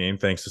for this game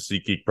thanks to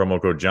SeatGeek promo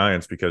code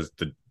Giants because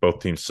both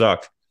teams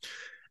sucked.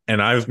 And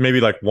I was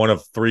maybe like one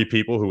of 3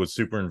 people who was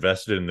super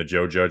invested in the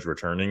Joe Judge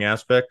returning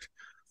aspect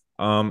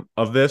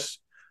of this.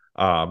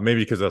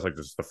 Maybe because that's like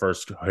this is the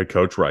first head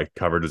coach where I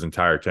covered his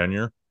entire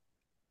tenure.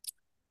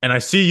 And I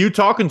see you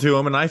talking to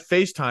him, and I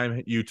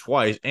FaceTime you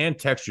twice and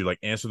text you, like,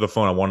 answer the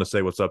phone. I want to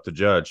say what's up to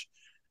Judge.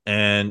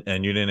 And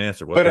you didn't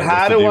answer. But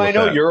how do I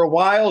know you're a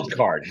wild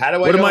card? How do I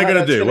know? What am I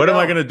going to do? What am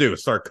I going to do?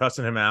 Start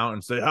cussing him out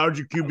and say, how'd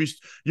you QB?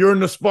 You're in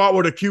the spot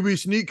where the QB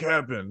sneak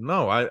happened.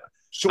 No, I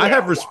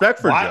have respect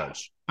for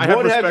Judge. I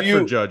have respect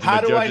for Judge.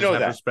 How do I know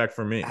that? Have respect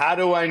for me. How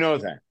do I know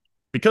that?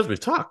 Because we've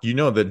talked. You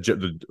know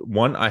that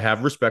one, I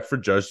have respect for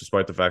Judge,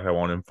 despite the fact I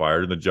want him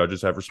fired, and the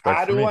judges have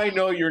respect for me. How do I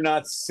know you're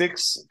not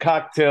 6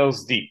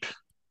 cocktails deep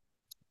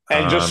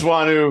and just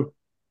want to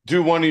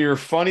do one of your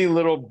funny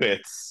little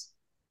bits?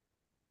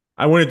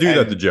 I want to do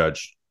that to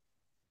Judge.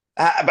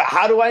 But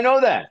how do I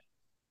know that?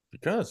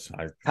 Because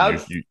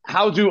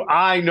how do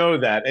I know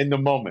that in the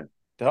moment?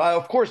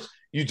 Of course,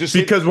 you just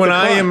because when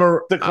decline, I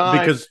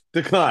am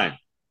decline.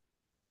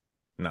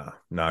 No,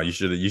 you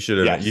should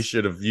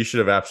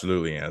have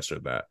absolutely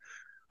answered that.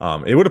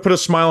 It would have put a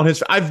smile on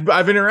his. I've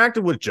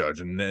interacted with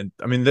Judge, and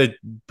I mean,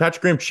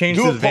 Patrick Graham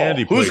changed his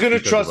vanity. Who's going to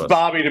trust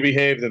Bobby to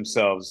behave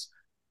themselves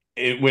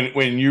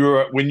when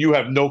you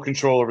have no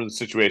control over the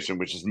situation,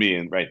 which is me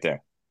and right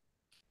there.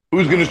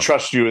 Who's going to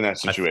trust you in that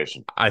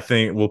situation? I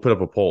think we'll put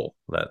up a poll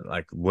that,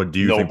 like, what do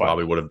you think Nobody.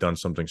 Bobby would have done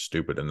something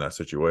stupid in that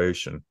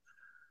situation?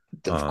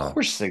 Of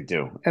course they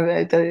do.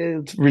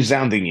 It's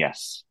resounding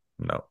yes.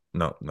 No,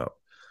 no, no.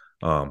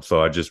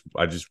 So I just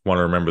want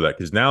to remember that,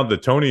 because now the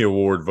Tony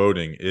Award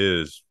voting it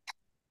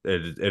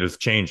is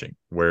changing,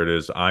 where it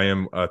is I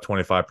am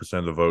 25%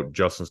 of the vote,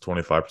 Justin's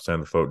 25% of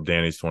the vote,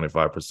 Danny's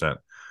 25%,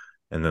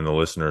 and then the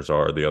listeners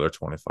are the other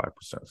 25%.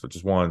 So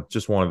just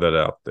wanted that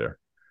out there.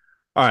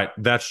 All right,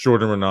 that's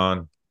Jordan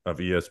Raanan of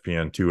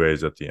ESPN, two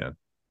A's at the end.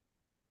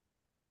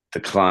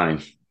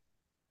 Decline.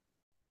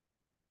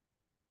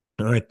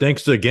 All right,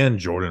 thanks again,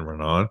 Jordan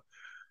Raanan.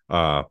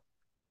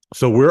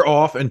 So we're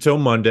off until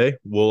Monday.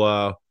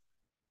 We'll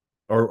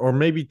or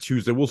maybe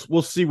Tuesday.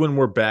 We'll see when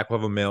we're back. We'll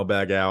have a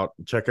mailbag out.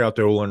 Check out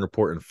the O-line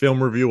report and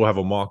film review. We'll have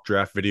a mock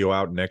draft video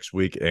out next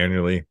week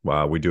annually.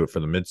 We do it for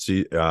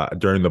the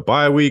during the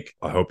bye week.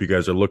 I hope you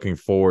guys are looking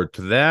forward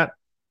to that.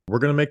 We're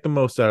gonna make the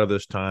most out of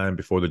this time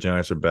before the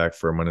Giants are back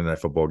for a Monday Night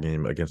Football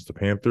game against the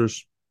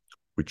Panthers.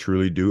 We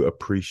truly do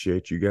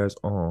appreciate you guys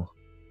all.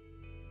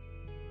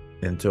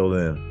 Until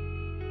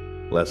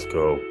then, let's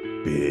go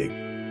Big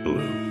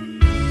Blue.